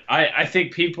believe it. I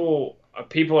think people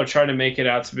are trying to make it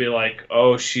out to be like,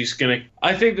 oh, she's gonna.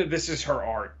 I think that this is her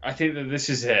art. I think that this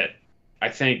is it. I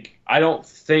don't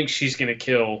think she's gonna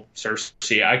kill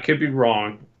Cersei. I could be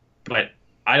wrong, but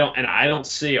I don't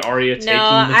see Arya taking the throne.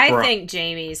 I think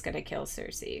Jaime's gonna kill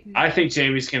Cersei. I think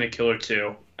Jaime's gonna kill her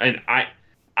too, and I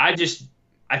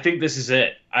think this is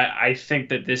it. I think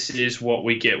that this is what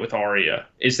we get with Arya,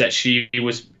 is that she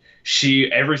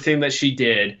everything that she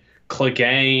did,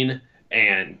 Clegane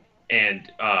and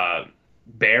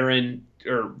Baron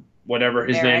or whatever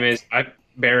his name is,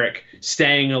 Beric,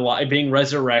 staying alive, being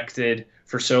resurrected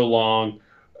for so long,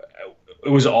 it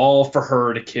was all for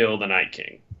her to kill the Night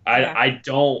King.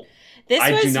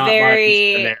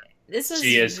 This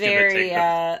was very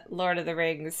Lord of the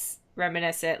Rings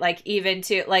reminiscent. Like, even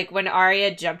to like when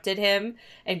Arya jumped at him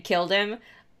and killed him,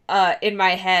 in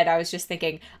my head I was just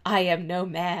thinking, I am no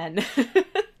man.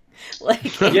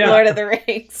 Like in Lord of the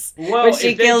Rings, when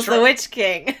she kills the Witch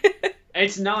King.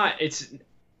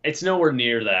 It's nowhere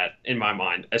near that in my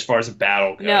mind as far as a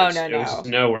battle goes. No. It was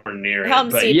nowhere near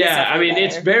Helm's it. But Deep yeah, I mean,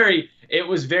 better. it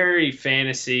was very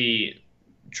fantasy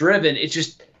driven. It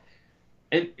just,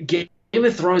 and Game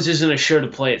of Thrones isn't a show to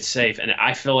play it safe, and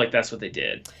I feel like that's what they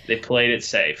did. They played it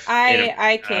safe.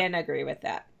 I can agree with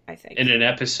that. I think in an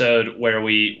episode where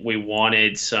we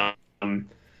wanted some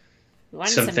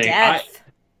death.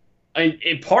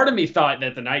 And part of me thought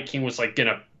that the Night King was like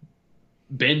gonna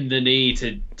bend the knee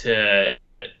to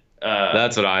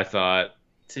that's what I thought.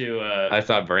 I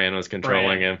thought Bran was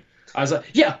controlling him. I was like,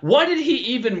 yeah, what did he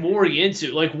even morgue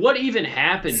into? Like, what even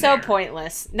happened So there?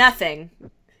 Pointless. Nothing.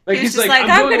 Like, he's just like,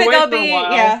 I'm gonna go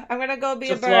be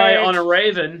a bird. Fly on a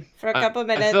raven for a couple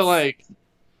minutes.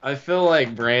 I feel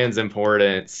like Bran's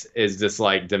importance is just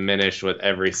like diminished with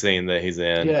every scene that he's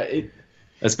in. Yeah,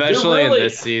 especially in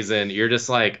this season, you're just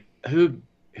like, who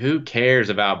cares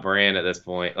about Bran at this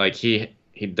point? Like he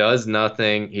does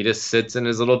nothing. He just sits in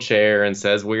his little chair and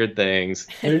says weird things.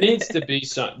 There needs to be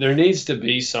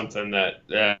something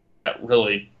that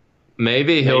really.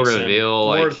 Maybe he'll reveal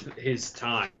worth his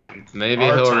time. Maybe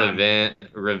he'll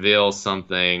reveal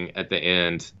something at the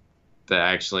end that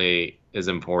actually is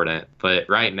important. But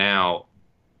right now,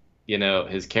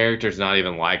 his character's not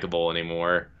even likable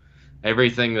anymore.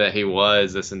 Everything that he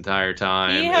was this entire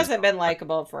time. He hasn't been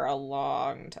likable for a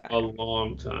long time. A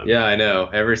long time. Yeah, I know.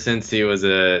 Ever since he was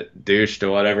a douche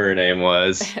to whatever her name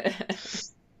was.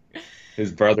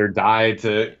 His brother died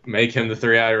to make him the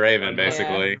Three-Eyed Raven,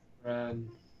 basically. Yeah.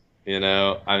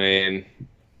 I mean,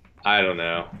 I don't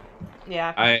know.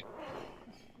 Yeah.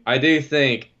 I do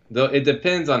think, though, it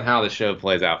depends on how the show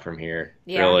plays out from here.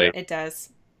 Yeah, really, it does.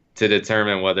 To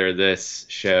determine whether this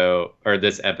show or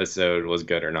this episode was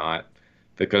good or not.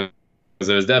 Because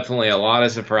there was definitely a lot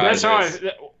of surprises.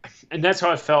 That's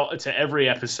how I felt to every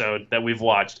episode that we've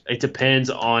watched. It depends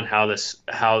on how this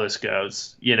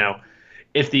goes.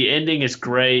 if the ending is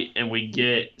great and we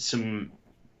get some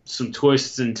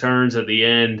twists and turns at the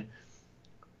end,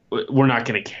 we're not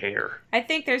going to care. I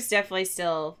think there's definitely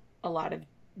still a lot of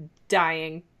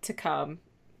dying to come.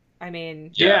 I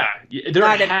mean, yeah, there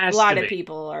a lot of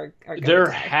people are gonna there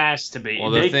die. has to be. Well,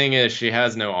 the thing is, she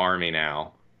has no army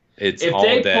now. It's if all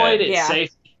they dead. played it Yeah. safe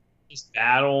in this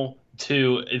battle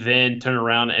to then turn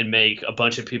around and make a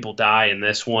bunch of people die in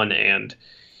this one, and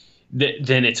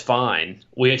then it's fine.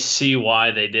 We see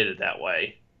why they did it that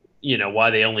way. You know,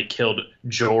 why they only killed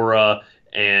Jorah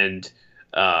and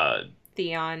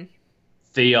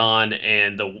Theon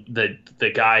and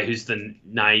the guy who's the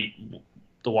night,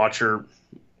 the Watcher.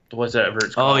 What's that? It's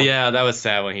Oh called? yeah, that was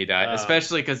sad when he died,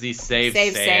 especially because he saved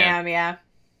Sam, yeah.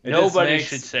 It just Nobody makes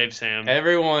should save Sam.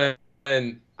 everyone,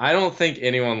 and I don't think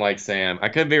anyone likes Sam. I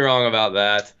could be wrong about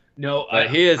that, No, but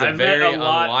he is a I've met very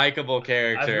lot- unlikable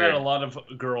character. I've met a lot of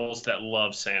girls that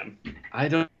love Sam I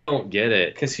don't get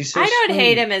it. because he's so. I don't sweet.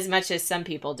 hate him as much as some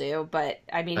people do, but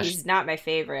I mean, he's not my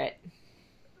favorite.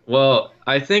 Well,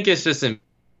 I think it's just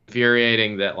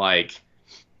infuriating that like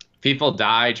people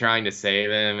die trying to save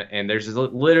him, and there's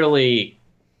literally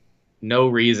no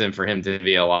reason for him to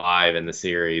be alive in the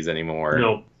series anymore.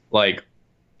 No, Like,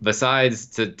 besides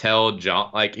to tell John,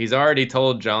 like he's already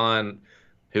told John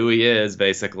who he is,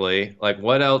 basically. Like,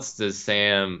 what else does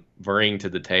Sam bring to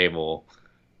the table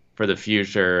for the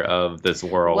future of this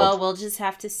world? Well, we'll just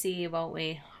have to see, won't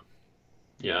we?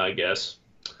 yeah, I guess.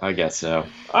 I guess so.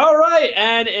 All right,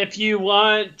 and if you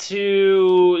want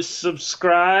to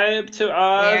subscribe to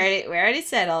us, We already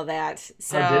said all that.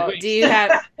 So, Oh, did we? do you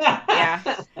have?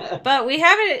 Yeah, but we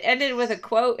haven't ended with a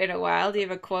quote in a while. Do you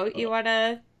have a quote you want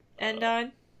to end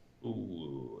on?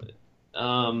 Ooh,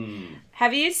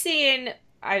 Have you seen?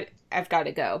 I've got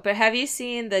to go. But have you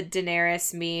seen the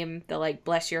Daenerys meme? The like,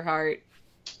 bless your heart.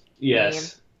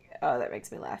 yes. Oh, that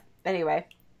makes me laugh. Anyway,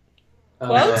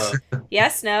 Uh,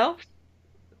 yes, no.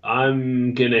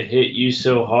 I'm gonna hit you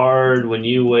so hard when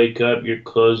you wake up, your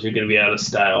clothes are gonna be out of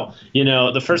style. You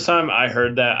know, the first time I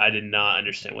heard that, I did not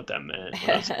understand what that meant.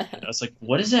 I was like,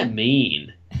 what does that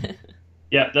mean?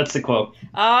 Yeah, that's the quote.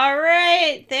 All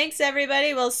right. Thanks,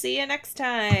 everybody. We'll see you next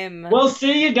time. We'll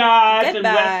see you guys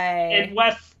Goodbye. in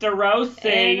Westerosi.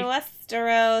 In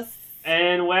Westeros.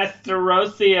 And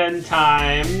Westerosian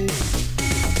times.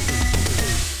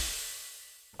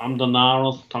 I'm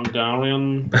Daenerys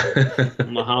Targaryen.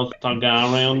 I'm the House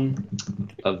Targaryen.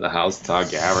 Of the House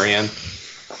Targaryen.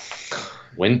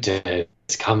 Winter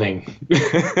is coming.